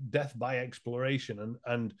a death by exploration,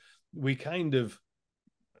 and we kind of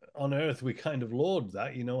on Earth we kind of laud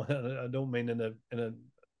that. I don't mean in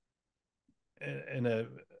a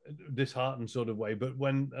disheartened sort of way, but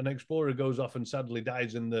when an explorer goes off and sadly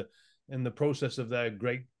dies in the process of their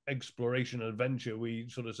great exploration adventure, we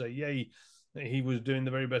sort of say, "Yay, he was doing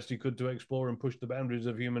the very best he could to explore and push the boundaries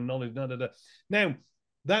of human knowledge." Now,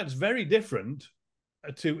 that's very different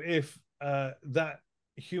to if that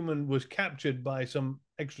human was captured by some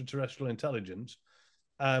extraterrestrial intelligence,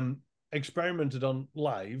 experimented on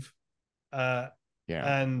live,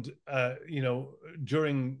 and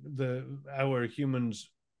during our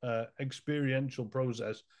humans' experiential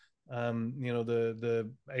process,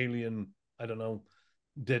 the alien, I don't know,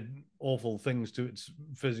 did awful things to its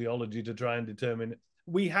physiology to try and determine.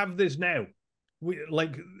 We have this now.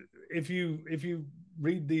 If you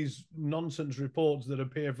read these nonsense reports that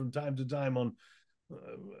appear from time to time on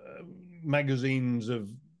magazines of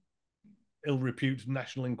ill repute,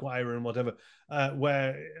 National Enquirer and whatever,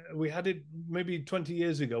 where we had it maybe 20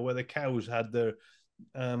 years ago, where the cows had their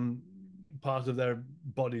part of their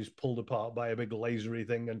bodies pulled apart by a big lasery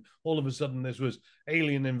thing, and all of a sudden this was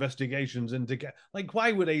alien investigations into like,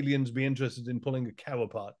 why would aliens be interested in pulling a cow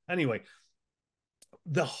apart? Anyway,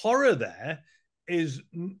 the horror there is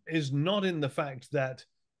not in the fact that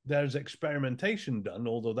there's experimentation done,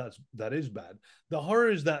 although that is bad. The horror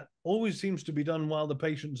is that always seems to be done while the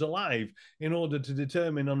patient's alive in order to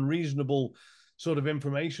determine unreasonable sort of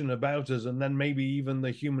information about us, and then maybe even the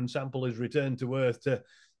human sample is returned to Earth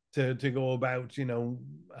to go about, you know,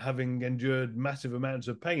 having endured massive amounts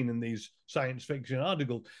of pain in these science fiction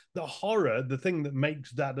articles. The horror, the thing that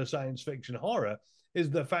makes that a science fiction horror, is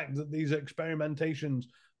the fact that these experimentations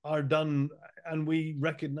are done and we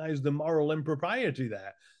recognize the moral impropriety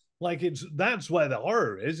there. Like, that's where the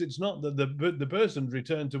horror is. It's not that the person's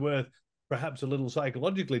returned to Earth perhaps a little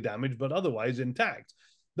psychologically damaged, but otherwise intact.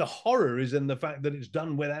 The horror is in the fact that it's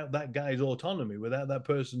done without that guy's autonomy, without that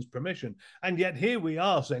person's permission. And yet here we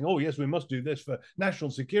are saying, oh, yes, we must do this for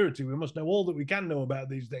national security. We must know all that we can know about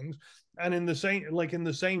these things. And in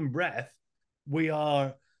the same breath, we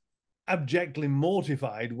are abjectly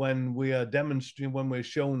mortified when we are demonstrating, when we're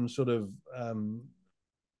shown sort of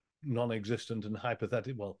non-existent and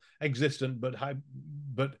hypothetical, well, existent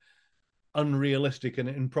but unrealistic and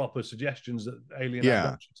improper suggestions that alien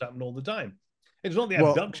abductions happen all the time. It's not the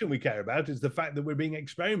abduction we care about, it's the fact that we're being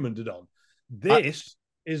experimented on. This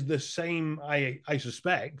is the same, I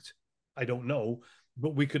suspect, I don't know,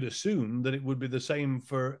 but we could assume that it would be the same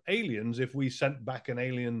for aliens if we sent back an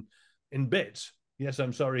alien in bits. Yes,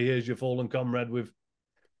 I'm sorry, here's your fallen comrade with...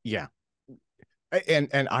 Yeah. And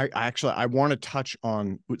I want to touch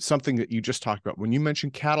on something that you just talked about when you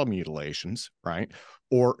mentioned cattle mutilations, right?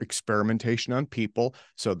 Or experimentation on people.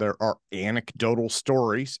 So there are anecdotal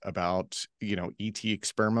stories about, you know, ET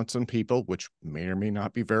experiments on people, which may or may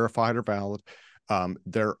not be verified or valid.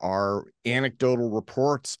 There are anecdotal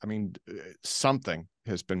reports. I mean, something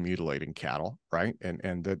has been mutilating cattle, right?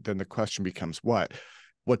 And then the question becomes what?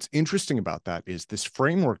 What's interesting about that is this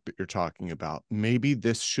framework that you're talking about. Maybe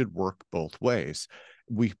this should work both ways.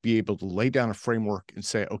 We'd be able to lay down a framework and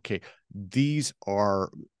say, okay, these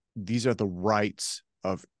are the rights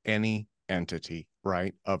of any entity,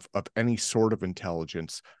 right? Of any sort of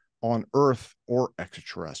intelligence on Earth or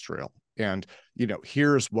extraterrestrial. And, you know,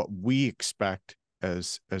 here's what we expect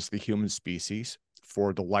as the human species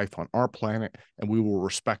for the life on our planet, and we will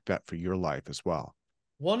respect that for your life as well.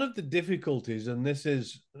 One of the difficulties, and this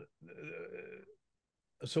is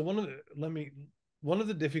one of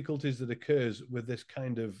the difficulties that occurs with this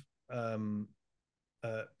kind of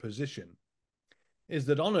position is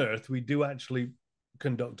that on Earth we do actually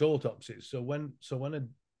conduct autopsies. So when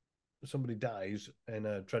somebody dies in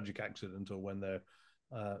a tragic accident, or when they're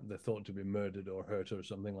thought to be murdered or hurt or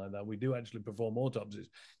something like that, we do actually perform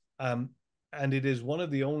autopsies. And it is one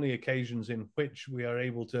of the only occasions in which we are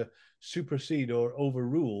able to supersede or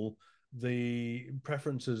overrule the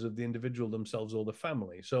preferences of the individual themselves or the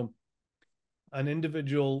family. So an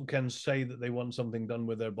individual can say that they want something done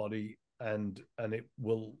with their body, and it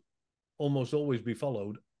will almost always be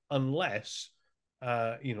followed unless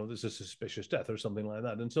you know, there's a suspicious death or something like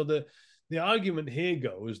that. And so the argument here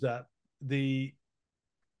goes that the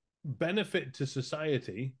benefit to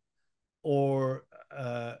society, or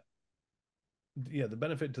the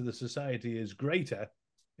benefit to the society is greater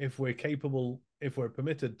if we're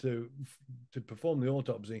permitted to perform the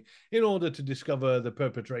autopsy in order to discover the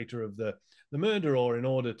perpetrator of the murder, or in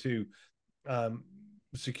order to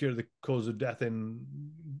secure the cause of death in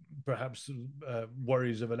perhaps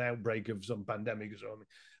worries of an outbreak of some pandemic or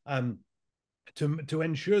something, to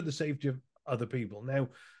ensure the safety of other people. Now,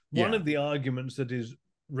 one of the arguments that is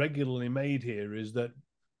regularly made here is that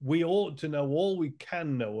we ought to know all we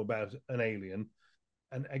can know about an alien,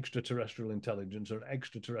 an extraterrestrial intelligence, or an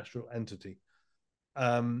extraterrestrial entity,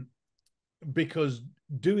 because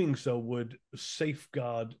doing so would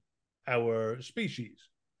safeguard our species.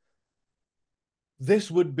 This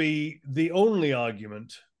would be the only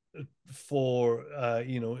argument for,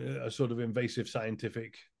 a sort of invasive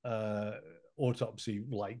scientific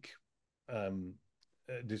autopsy-like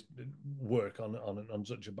work on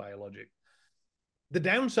such a biologic. The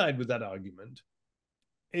downside with that argument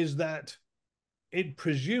is that it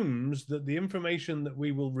presumes that the information that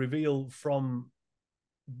we will reveal from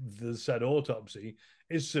the said autopsy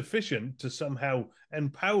is sufficient to somehow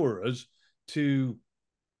empower us to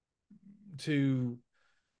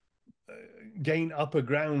gain upper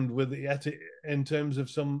ground with the in terms of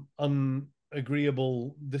some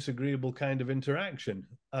disagreeable kind of interaction,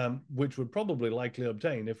 which would probably likely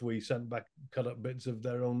obtain if we sent back cut up bits of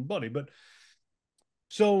their own body. But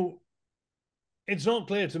so it's not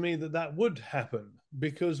clear to me that would happen.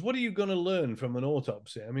 because what are you going to learn from an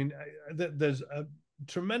autopsy? I mean, there's a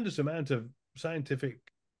tremendous amount of scientific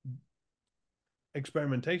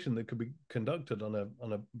experimentation that could be conducted on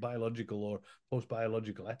a biological or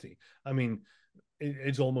post-biological etty. I mean,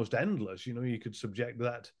 it's almost endless. You know, you could subject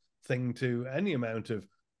that thing to any amount of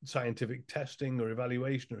scientific testing or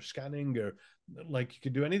evaluation or scanning, or like you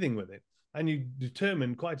could do anything with it, and you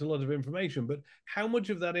determine quite a lot of information. But how much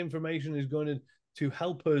of that information is going to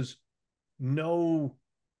help us know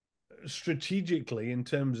strategically, in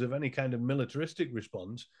terms of any kind of militaristic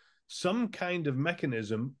response, some kind of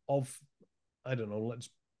mechanism of, I don't know, let's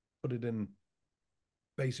put it in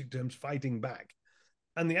basic terms, fighting back?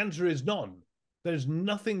 And the answer is none. There's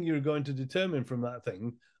nothing you're going to determine from that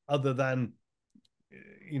thing other than,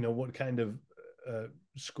 you know, what kind of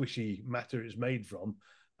squishy matter it's made from,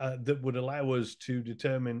 that would allow us to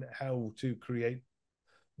determine how to create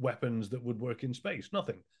weapons that would work in space.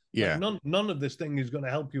 Nothing. Yeah. Like none of this thing is going to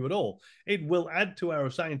help you at all. It will add to our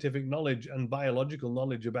scientific knowledge and biological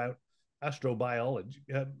knowledge about astrobiology,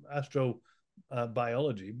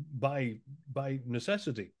 biology by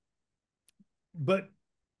necessity. But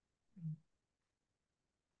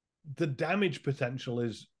the damage potential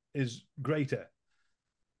is greater.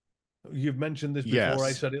 You've mentioned this before. Yes.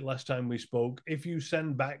 I said it last time we spoke. If you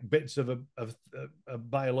send back bits of a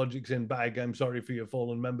biologics in bag, I'm sorry for your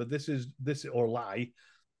fallen member. This or lie.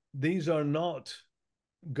 These are not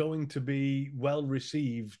going to be well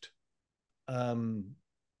received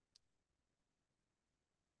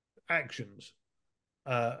actions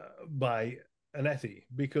by an etty,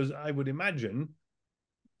 because I would imagine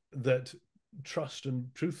that trust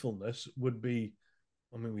and truthfulness would be,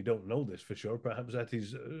 I mean, we don't know this for sure. Perhaps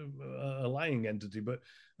etty's a lying entity, but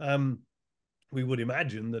we would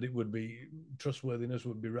imagine that it would be, trustworthiness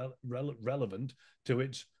would be relevant to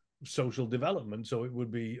its social development. So it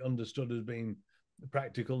would be understood as being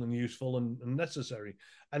practical and useful and necessary,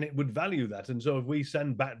 and it would value that. And so if we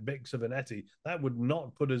send back bits of an etty, that would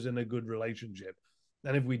not put us in a good relationship.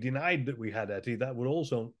 And if we denied that we had etty, that would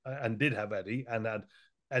also, and did have etty, and had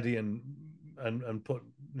etty and put,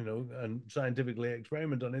 you know, and scientifically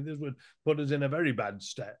experiment on it, this would put us in a very bad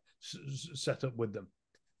setup with them.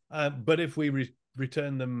 But if we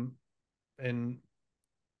return them in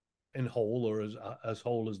whole, or as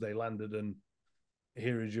whole as they landed, and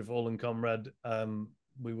here is your fallen comrade,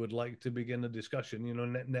 we would like to begin a discussion. You know,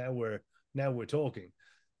 now we're talking.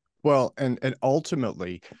 Well, and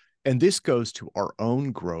ultimately, and this goes to our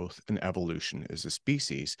own growth and evolution as a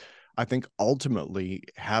species. I think ultimately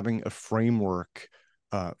having a framework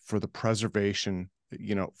for the preservation,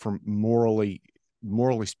 you know, from morally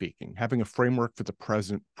speaking, having a framework for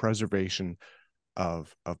the preservation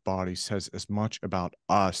of bodies says as much about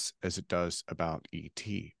us as it does about ET,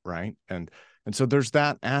 right? And so there's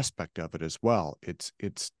that aspect of it as well. It's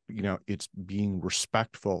you know, it's being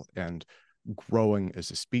respectful and growing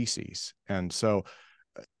as a species. And so,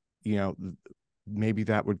 you know, maybe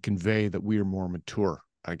that would convey that we are more mature,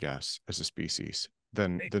 I guess, as a species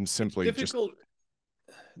than simply it's difficult.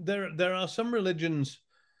 There are some religions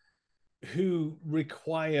who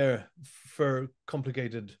require, for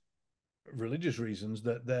complicated religious reasons,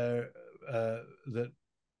 that that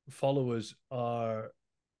followers are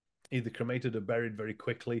either cremated or buried very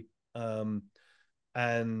quickly,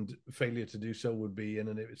 and failure to do so would be in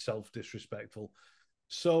and of itself disrespectful.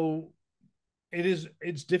 So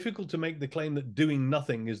it's difficult to make the claim that doing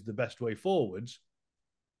nothing is the best way forwards,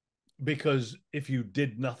 because if you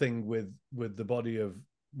did nothing with the body of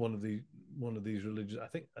one of these religions,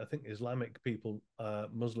 I think Islamic people,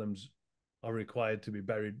 Muslims, are required to be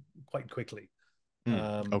buried quite quickly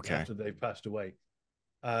after they've passed away.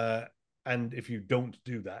 And if you don't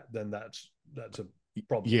do that, then that's a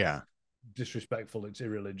problem. Yeah. Disrespectful, it's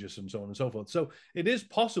irreligious, and so on and so forth. So it is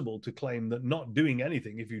possible to claim that not doing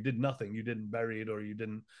anything, if you did nothing, you didn't bury it, or you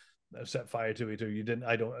didn't set fire to it, or you didn't,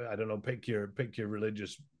 I don't know, pick your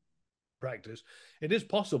religious practice. It is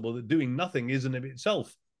possible that doing nothing is in of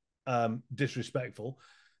itself disrespectful.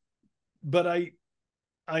 But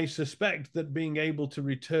I suspect that being able to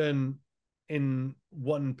return in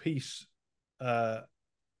one piece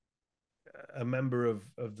a member of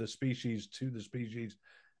the species to the species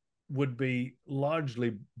would be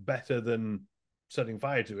largely better than setting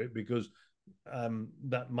fire to it, because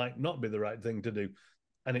that might not be the right thing to do.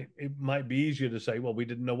 And it might be easier to say, well, we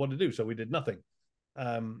didn't know what to do, so we did nothing.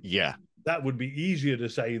 Yeah. That would be easier to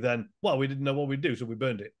say than, well, we didn't know what we'd do, so we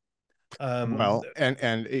burned it. Well, and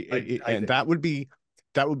that would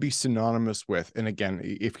be synonymous with, and again,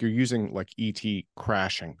 if you're using like ET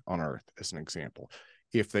crashing on Earth as an example,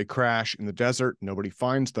 if they crash in the desert, nobody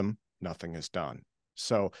finds them, nothing is done.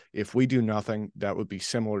 So if we do nothing, that would be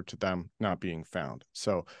similar to them not being found.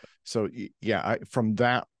 So yeah, from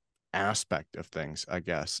that aspect of things, I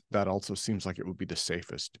guess that also seems like it would be the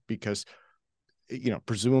safest, because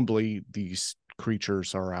presumably these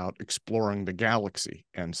creatures are out exploring the galaxy,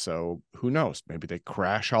 and so who knows, maybe they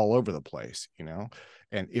crash all over the place,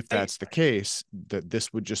 and if that's the case, that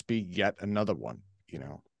this would just be yet another one.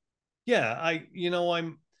 Yeah,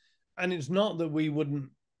 I'm, and it's not that we wouldn't,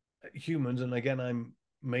 humans, and again, I'm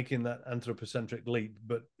making that anthropocentric leap,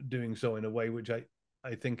 but doing so in a way which I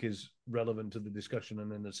think is relevant to the discussion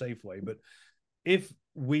and in a safe way. But if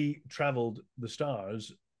we traveled the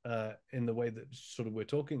stars in the way that sort of we're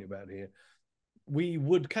talking about here, we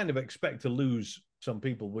would kind of expect to lose some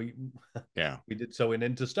people. We did so in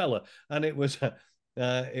Interstellar, and it was a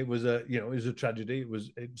tragedy. It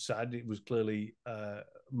was sad. It was clearly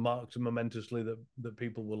marked momentously that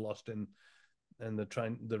people were lost in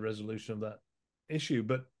the resolution of that issue,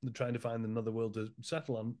 but they're trying to find another world to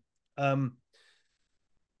settle on.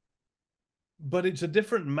 But it's a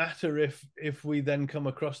different matter if we then come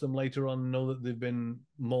across them later on and know that they've been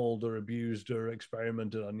mauled or abused or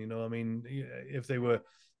experimented on. I mean, if they were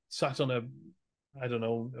sat on a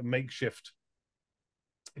makeshift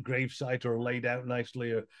grave site, or laid out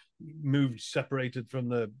nicely, or moved separated from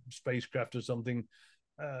the spacecraft or something,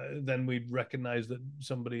 then we'd recognize that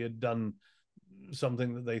somebody had done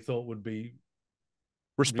something that they thought would be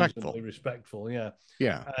respectful. Yeah.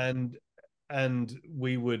 And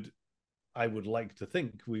I would like to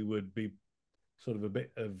think we would be sort of a bit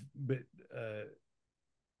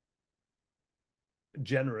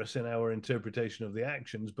generous in our interpretation of the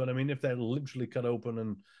actions. But I mean, if they're literally cut open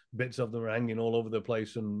and bits of them are hanging all over the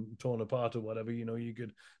place and torn apart or whatever, you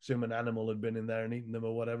could assume an animal had been in there and eaten them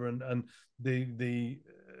or whatever, and the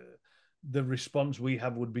response we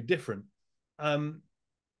have would be different.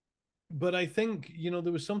 But I think there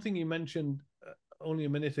was something you mentioned only a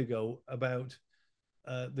minute ago about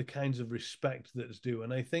the kinds of respect that's due,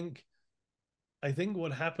 and I think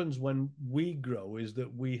what happens when we grow is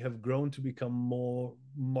that we have grown to become more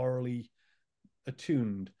morally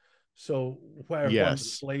attuned. So where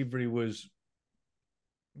once slavery was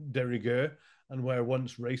de rigueur, and where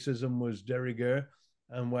once racism was de rigueur,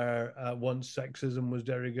 and where once sexism was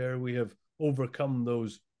de rigueur, we have overcome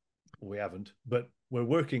those. We haven't, but we're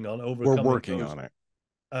working on overcoming. We're working on it.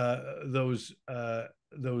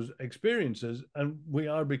 Those experiences, and we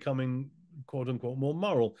are becoming, quote unquote, more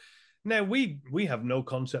moral. Now, we have no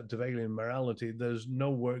concept of alien morality. There's no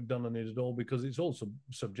work done on it at all, because it's also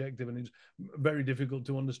subjective, and it's very difficult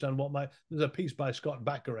to understand there's a piece by Scott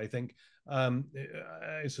Backer, I think.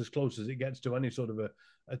 It's as close as it gets to any sort of a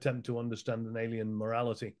attempt to understand an alien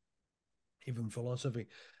morality, even philosophy.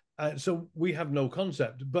 So we have no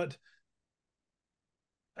concept,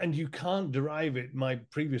 and you can't derive it. My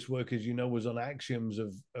previous work, as you know, was on axioms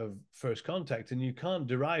of first contact, and you can't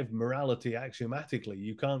derive morality axiomatically.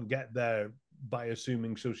 You can't get there by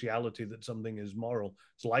assuming sociality that something is moral.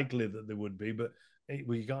 It's likely that there would be, but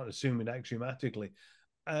we can't assume it axiomatically.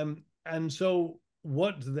 And so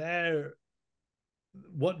what their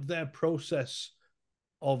process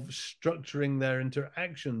of structuring their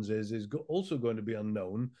interactions is also going to be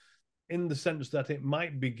unknown, in the sense that it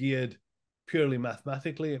might be geared purely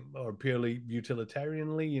mathematically or purely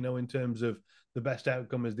utilitarianly, in terms of the best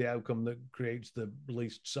outcome is the outcome that creates the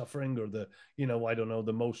least suffering, or the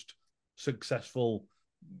most successful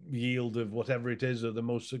yield of whatever it is, or the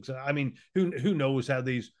most success. I mean, who knows how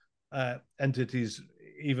these entities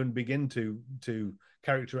even begin to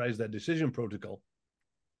characterize their decision protocol.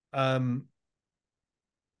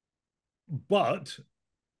 But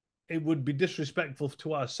it would be disrespectful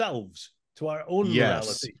to ourselves, to our own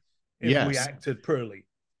morality, if we acted poorly.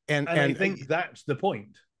 And I think that's the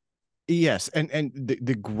point. Yes. And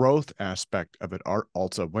the growth aspect of it are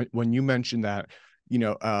also, when you mention that,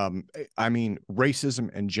 I mean, racism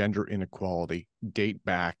and gender inequality date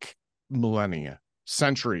back millennia,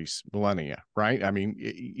 centuries, millennia, right? I mean,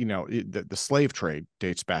 the slave trade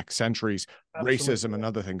dates back centuries. Absolutely. Racism and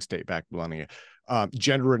other things date back millennia.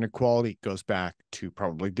 Gender inequality goes back to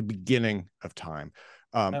probably the beginning of time.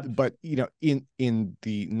 But in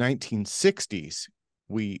the 1960s,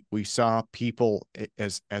 we saw people,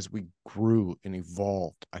 as we grew and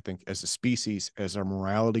evolved, I think, as a species, as our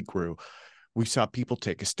morality grew, we saw people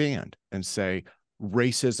take a stand and say,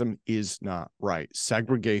 racism is not right.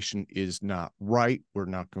 Segregation is not right. We're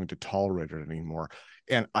not going to tolerate it anymore.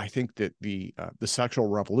 And I think that the sexual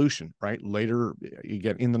revolution, right, later,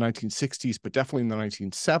 again, in the 1960s, but definitely in the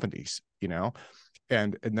 1970s,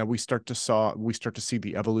 and then we start to see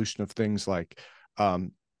the evolution of things like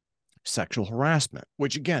sexual harassment,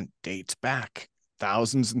 which again dates back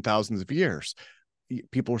thousands and thousands of years.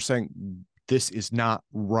 People are saying this is not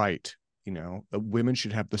right. Women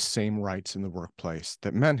should have the same rights in the workplace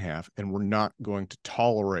that men have, and we're not going to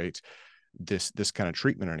tolerate this kind of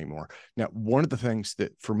treatment anymore. Now, one of the things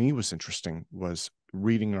that for me was interesting was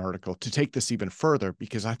reading an article to take this even further,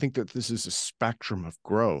 because I think that this is a spectrum of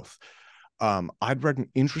growth. I'd read an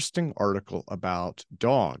interesting article about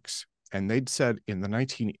dogs, and they'd said in the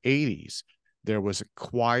 1980s, there was a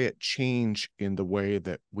quiet change in the way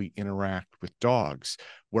that we interact with dogs,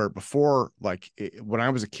 where before, when I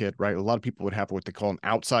was a kid, right, a lot of people would have what they call an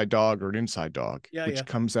outside dog or an inside dog, which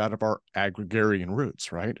comes out of our agrarian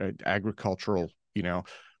roots, right? Agricultural,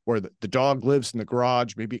 where the dog lives in the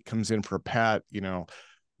garage, maybe it comes in for a pet,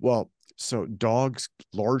 well, so dogs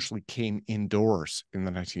largely came indoors in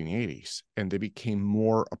the 1980s, and they became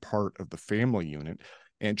more a part of the family unit,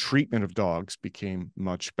 and treatment of dogs became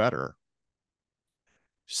much better.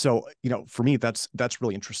 So, for me, that's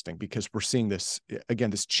really interesting, because we're seeing this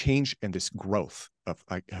again, this change and this growth of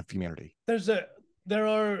humanity.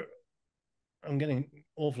 I'm getting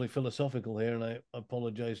awfully philosophical here, and I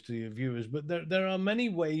apologize to your viewers, but there are many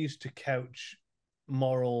ways to couch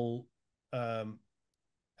moral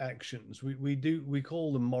actions. We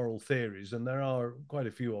call them moral theories, and there are quite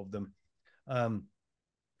a few of them.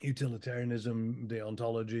 Utilitarianism,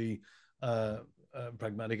 deontology,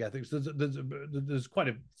 pragmatic ethics. There's quite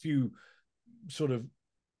a few sort of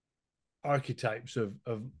archetypes of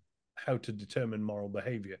how to determine moral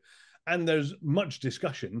behavior, and there's much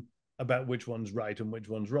discussion about which one's right and which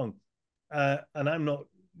one's wrong. And I'm not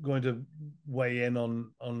going to weigh in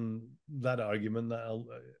on that argument. That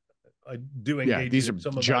I do engage. These in are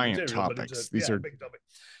some giant of material, topics. These are big topic.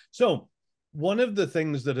 So one of the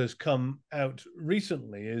things that has come out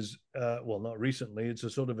recently is, well, not recently. It's a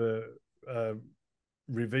sort of a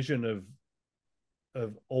revision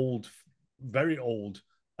of old, very old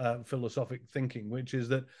philosophic thinking, which is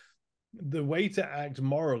that the way to act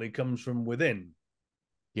morally comes from within.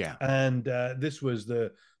 Yeah, and this was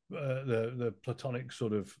the Platonic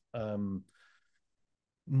sort of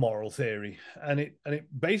moral theory, and it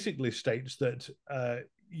basically states that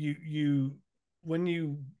you when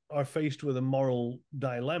you are faced with a moral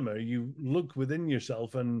dilemma, you look within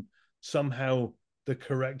yourself, and somehow the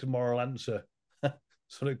correct moral answer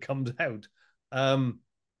sort of comes out.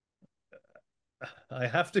 I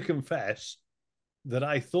have to confess that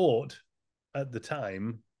I thought at the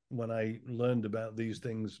time, when I learned about these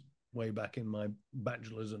things way back in my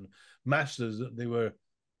bachelor's and master's, that they were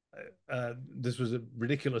this was a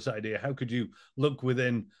ridiculous idea. How could you look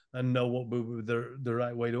within and know what would be the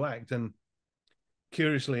right way to act? And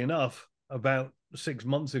curiously enough, about 6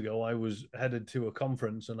 months ago, I was headed to a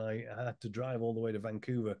conference, and I had to drive all the way to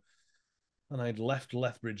Vancouver, and I'd left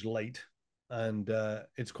Lethbridge late, and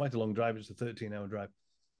it's quite a long drive. It's a 13-hour drive,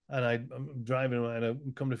 and I'm driving, and I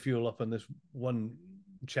come to fuel up, and this one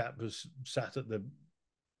chap was sat at the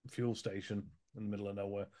fuel station in the middle of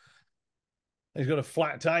nowhere. He's got a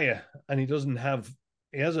flat tire, and he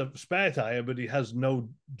has a spare tire, but he has no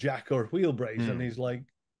jack or wheel brace. And he's like,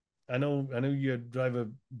 I know you drive a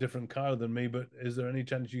different car than me, but is there any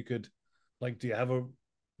chance you could,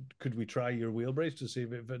 could we try your wheel brace to see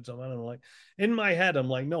if it fits on mine? And I'm like, in my head, I'm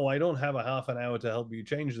like, no, I don't have a half an hour to help you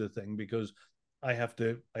change the thing, because I have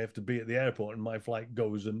to be at the airport, and my flight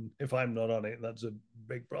goes, and if I'm not on it, that's a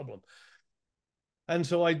big problem. And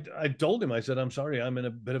so I told him, I said, I'm sorry, I'm in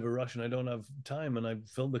a bit of a rush and I don't have time. And I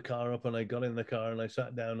filled the car up, and I got in the car, and I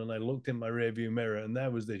sat down, and I looked in my rearview mirror, and there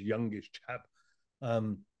was this youngish chap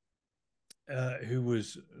who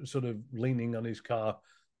was sort of leaning on his car,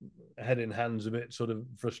 head in hands, a bit sort of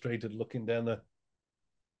frustrated, looking down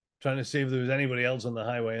trying to see if there was anybody else on the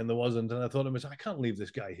highway, and there wasn't. And I thought to myself, I can't leave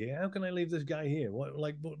this guy here. How can I leave this guy here?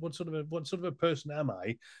 What sort of a person am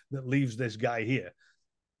I that leaves this guy here?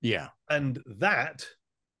 Yeah. And that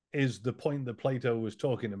is the point that Plato was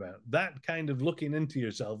talking about. That kind of looking into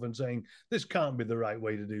yourself and saying, this can't be the right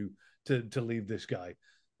way to leave this guy.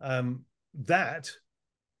 That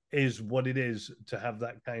is what it is to have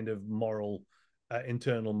that kind of moral,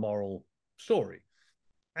 internal moral story.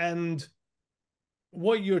 And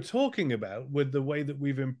what you're talking about with the way that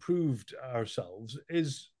we've improved ourselves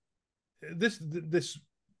is this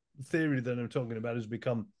theory that I'm talking about has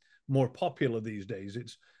become more popular these days.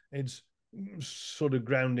 It's sort of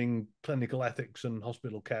grounding clinical ethics and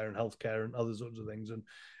hospital care and healthcare and other sorts of things, and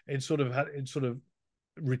it's sort of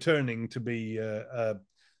returning to be a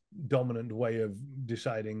dominant way of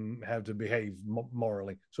deciding how to behave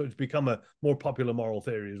morally. So it's become a more popular moral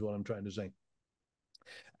theory, is what I'm trying to say.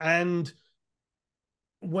 And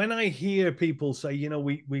when I hear people say,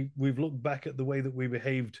 we've looked back at the way that we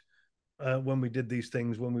behaved when we did these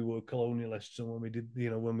things, when we were colonialists, and when we did,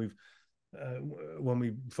 when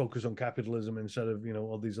we focus on capitalism instead of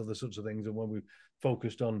all these other sorts of things, and when we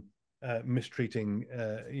focused on mistreating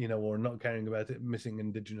or not caring about it, missing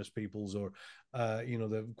indigenous peoples, or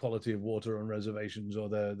the quality of water on reservations, or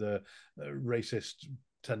the racist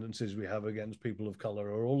tendencies we have against people of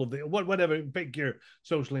color, or all of the whatever, pick your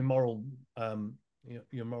socially moral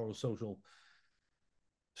your moral social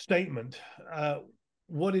statement.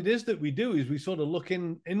 What it is that we do is we sort of look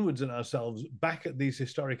inwards in ourselves, back at these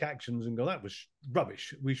historic actions, and go, that was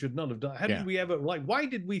rubbish, we should not have done. How did we ever, why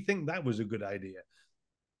did we think that was a good idea?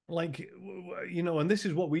 And this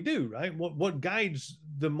is what we do, right? What guides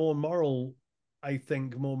the more moral, I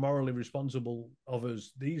think, more morally responsible of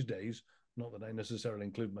us these days, not that I necessarily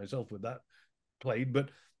include myself with that played, but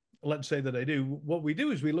let's say that I do. What we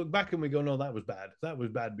do is we look back and we go, no, that was bad. That was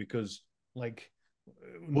bad because,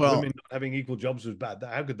 women not having equal jobs was bad.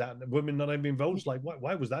 How could that? Women not having votes,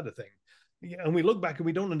 why was that a thing? And we look back and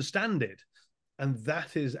we don't understand it. And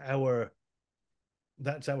that's our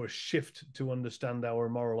shift to understand our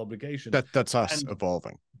moral obligations. That's us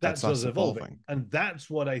evolving. That's us evolving. And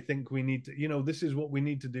that's what I think we need to, this is what we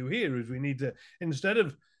need to do here, is we need to, instead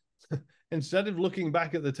of looking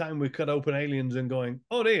back at the time we cut open aliens and going,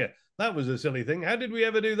 oh dear, that was a silly thing. How did we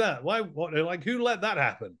ever do that? Who let that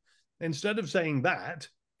happen? Instead of saying that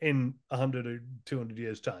in 100 or 200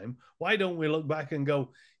 years' time, why don't we look back and go,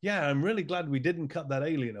 yeah, I'm really glad we didn't cut that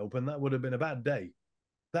alien open. That would have been a bad day.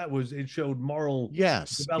 It showed moral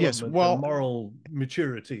development, and moral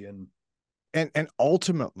maturity. And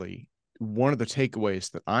ultimately, one of the takeaways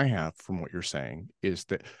that I have from what you're saying is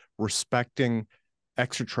that respecting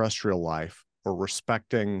extraterrestrial life, or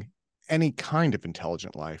respecting any kind of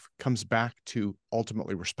intelligent life, comes back to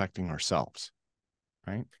ultimately respecting ourselves,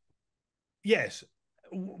 right? Yes,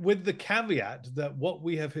 with the caveat that what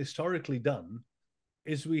we have historically done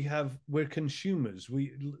is we're consumers.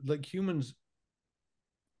 We, like humans,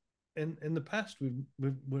 in the past,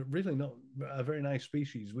 we're really not a very nice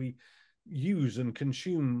species. We use and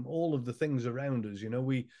consume all of the things around us.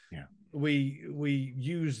 We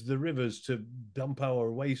use the rivers to dump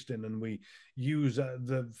our waste in, and we use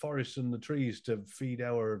the forests and the trees to feed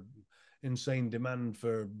our insane demand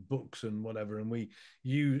for books and whatever, and we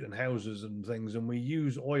use, and houses and things, and we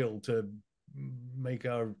use oil to make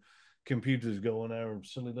our computers go on our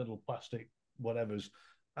silly little plastic whatevers.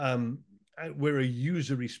 We're a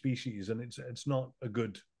usury species, and it's not a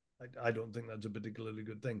good, I don't think that's a particularly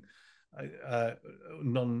good thing.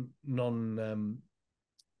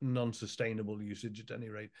 Non-sustainable usage at any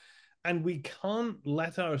rate. And we can't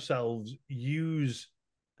let ourselves use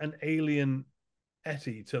an alien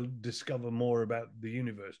ETI to discover more about the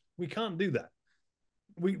universe. We can't do that.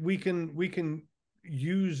 We can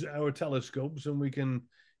use our telescopes, and we can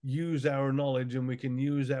use our knowledge, and we can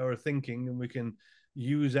use our thinking, and we can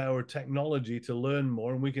use our technology to learn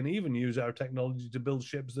more, and we can even use our technology to build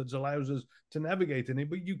ships that allows us to navigate in it.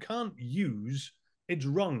 But you can't use, it's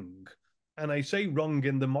wrong. And I say wrong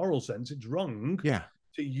in the moral sense. It's wrong to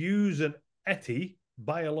use an ETI,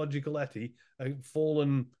 biological ETI, a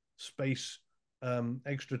fallen space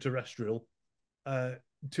extraterrestrial,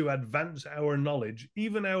 to advance our knowledge,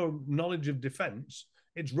 even our knowledge of defense.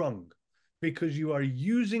 It's wrong, because you are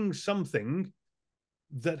using something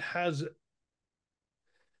that has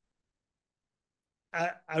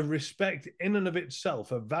a respect in and of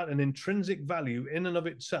itself, an intrinsic value in and of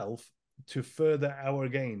itself, to further our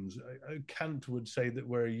gains. Kant would say that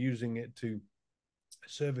we're using it to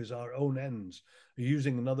service our own ends,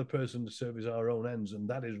 using another person to service our own ends, and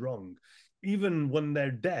that is wrong. Even when they're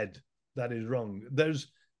dead, that is wrong.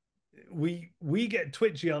 We get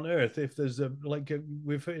twitchy on Earth if there's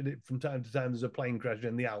we've heard it from time to time, there's a plane crash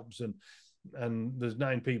in the Alps, and there's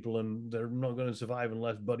 9 people, and they're not going to survive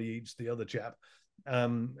unless Buddy eats the other chap.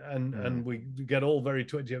 And we get all very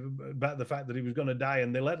twitchy about the fact that he was going to die,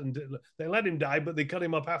 and they let him die, but they cut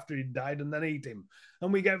him up after he died and then ate him,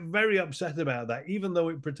 and we get very upset about that, even though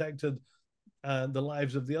it protected the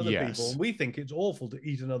lives of the other people. And we think it's awful to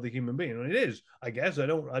eat another human being, and it is. I guess I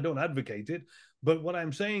don't advocate it, but what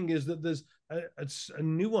I'm saying is that there's a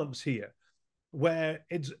nuance here where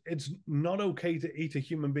it's not okay to eat a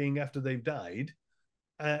human being after they've died,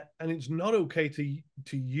 and it's not okay to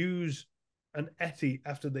use an ETI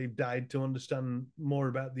after they've died to understand more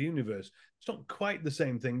about the universe. It's not quite the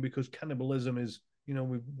same thing, because cannibalism is,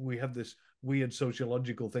 we have this weird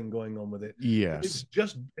sociological thing going on with it. Yes.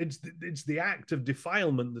 It's the act of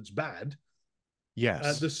defilement that's bad.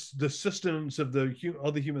 Yes. The sustenance of the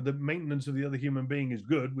other human, the maintenance of the other human being is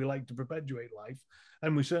good. We like to perpetuate life,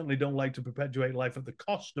 and we certainly don't like to perpetuate life at the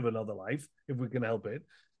cost of another life if we can help it.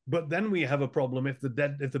 But then we have a problem if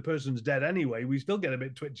the person's dead anyway. We still get a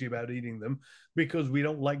bit twitchy about eating them because we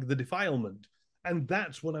don't like the defilement, and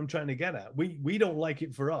that's what I'm trying to get at. We don't like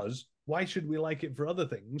it for us. Why should we like it for other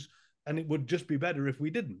things? And it would just be better if we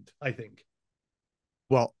didn't, I think.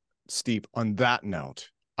 Well, Steve, on that note,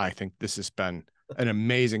 I think this has been an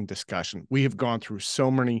amazing discussion. We have gone through so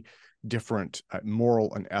many different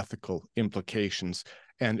moral and ethical implications,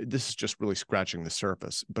 and this is just really scratching the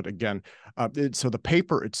surface. But again, so the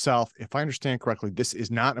paper itself, if I understand correctly, this is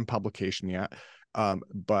not in publication yet,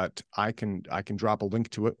 but I can drop a link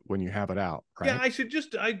to it when you have it out, right? Yeah, I should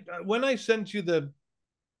just when I sent you the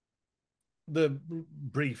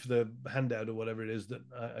brief, the handout or whatever it is that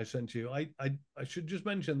I sent you, I should just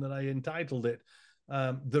mention that I entitled it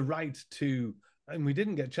 "The Right to," and we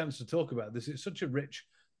didn't get a chance to talk about this. It's such a rich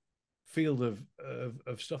field of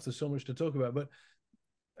stuff. There's so much to talk about, but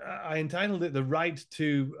I entitled it "The Right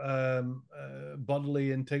to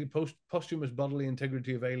Posthumous Bodily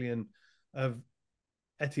Integrity of Alien of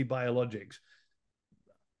Biologics."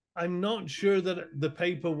 I'm not sure that the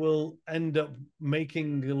paper will end up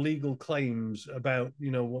making legal claims about,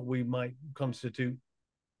 what we might constitute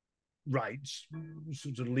rights,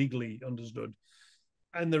 sort of legally understood.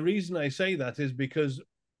 And the reason I say that is because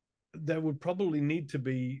there would probably need to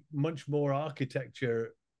be much more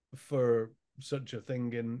architecture for such a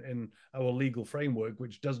thing in our legal framework,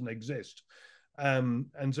 which doesn't exist. And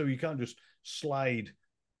so you can't just slide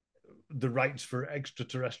the rights for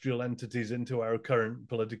extraterrestrial entities into our current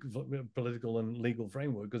political and legal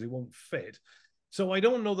framework because it won't fit. So I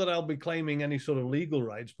don't know that I'll be claiming any sort of legal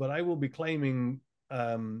rights, but I will be claiming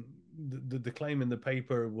the claim in the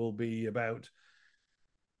paper will be about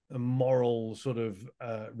a moral sort of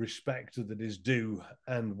respect that is due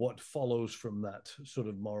and what follows from that sort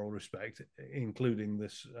of moral respect, including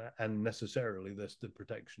this and necessarily this, the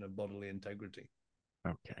protection of bodily integrity.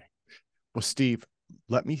 Okay. Well, Steve,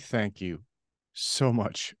 let me thank you so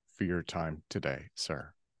much for your time today,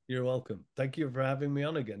 sir. You're welcome. Thank you for having me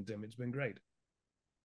on again, Tim. It's been great.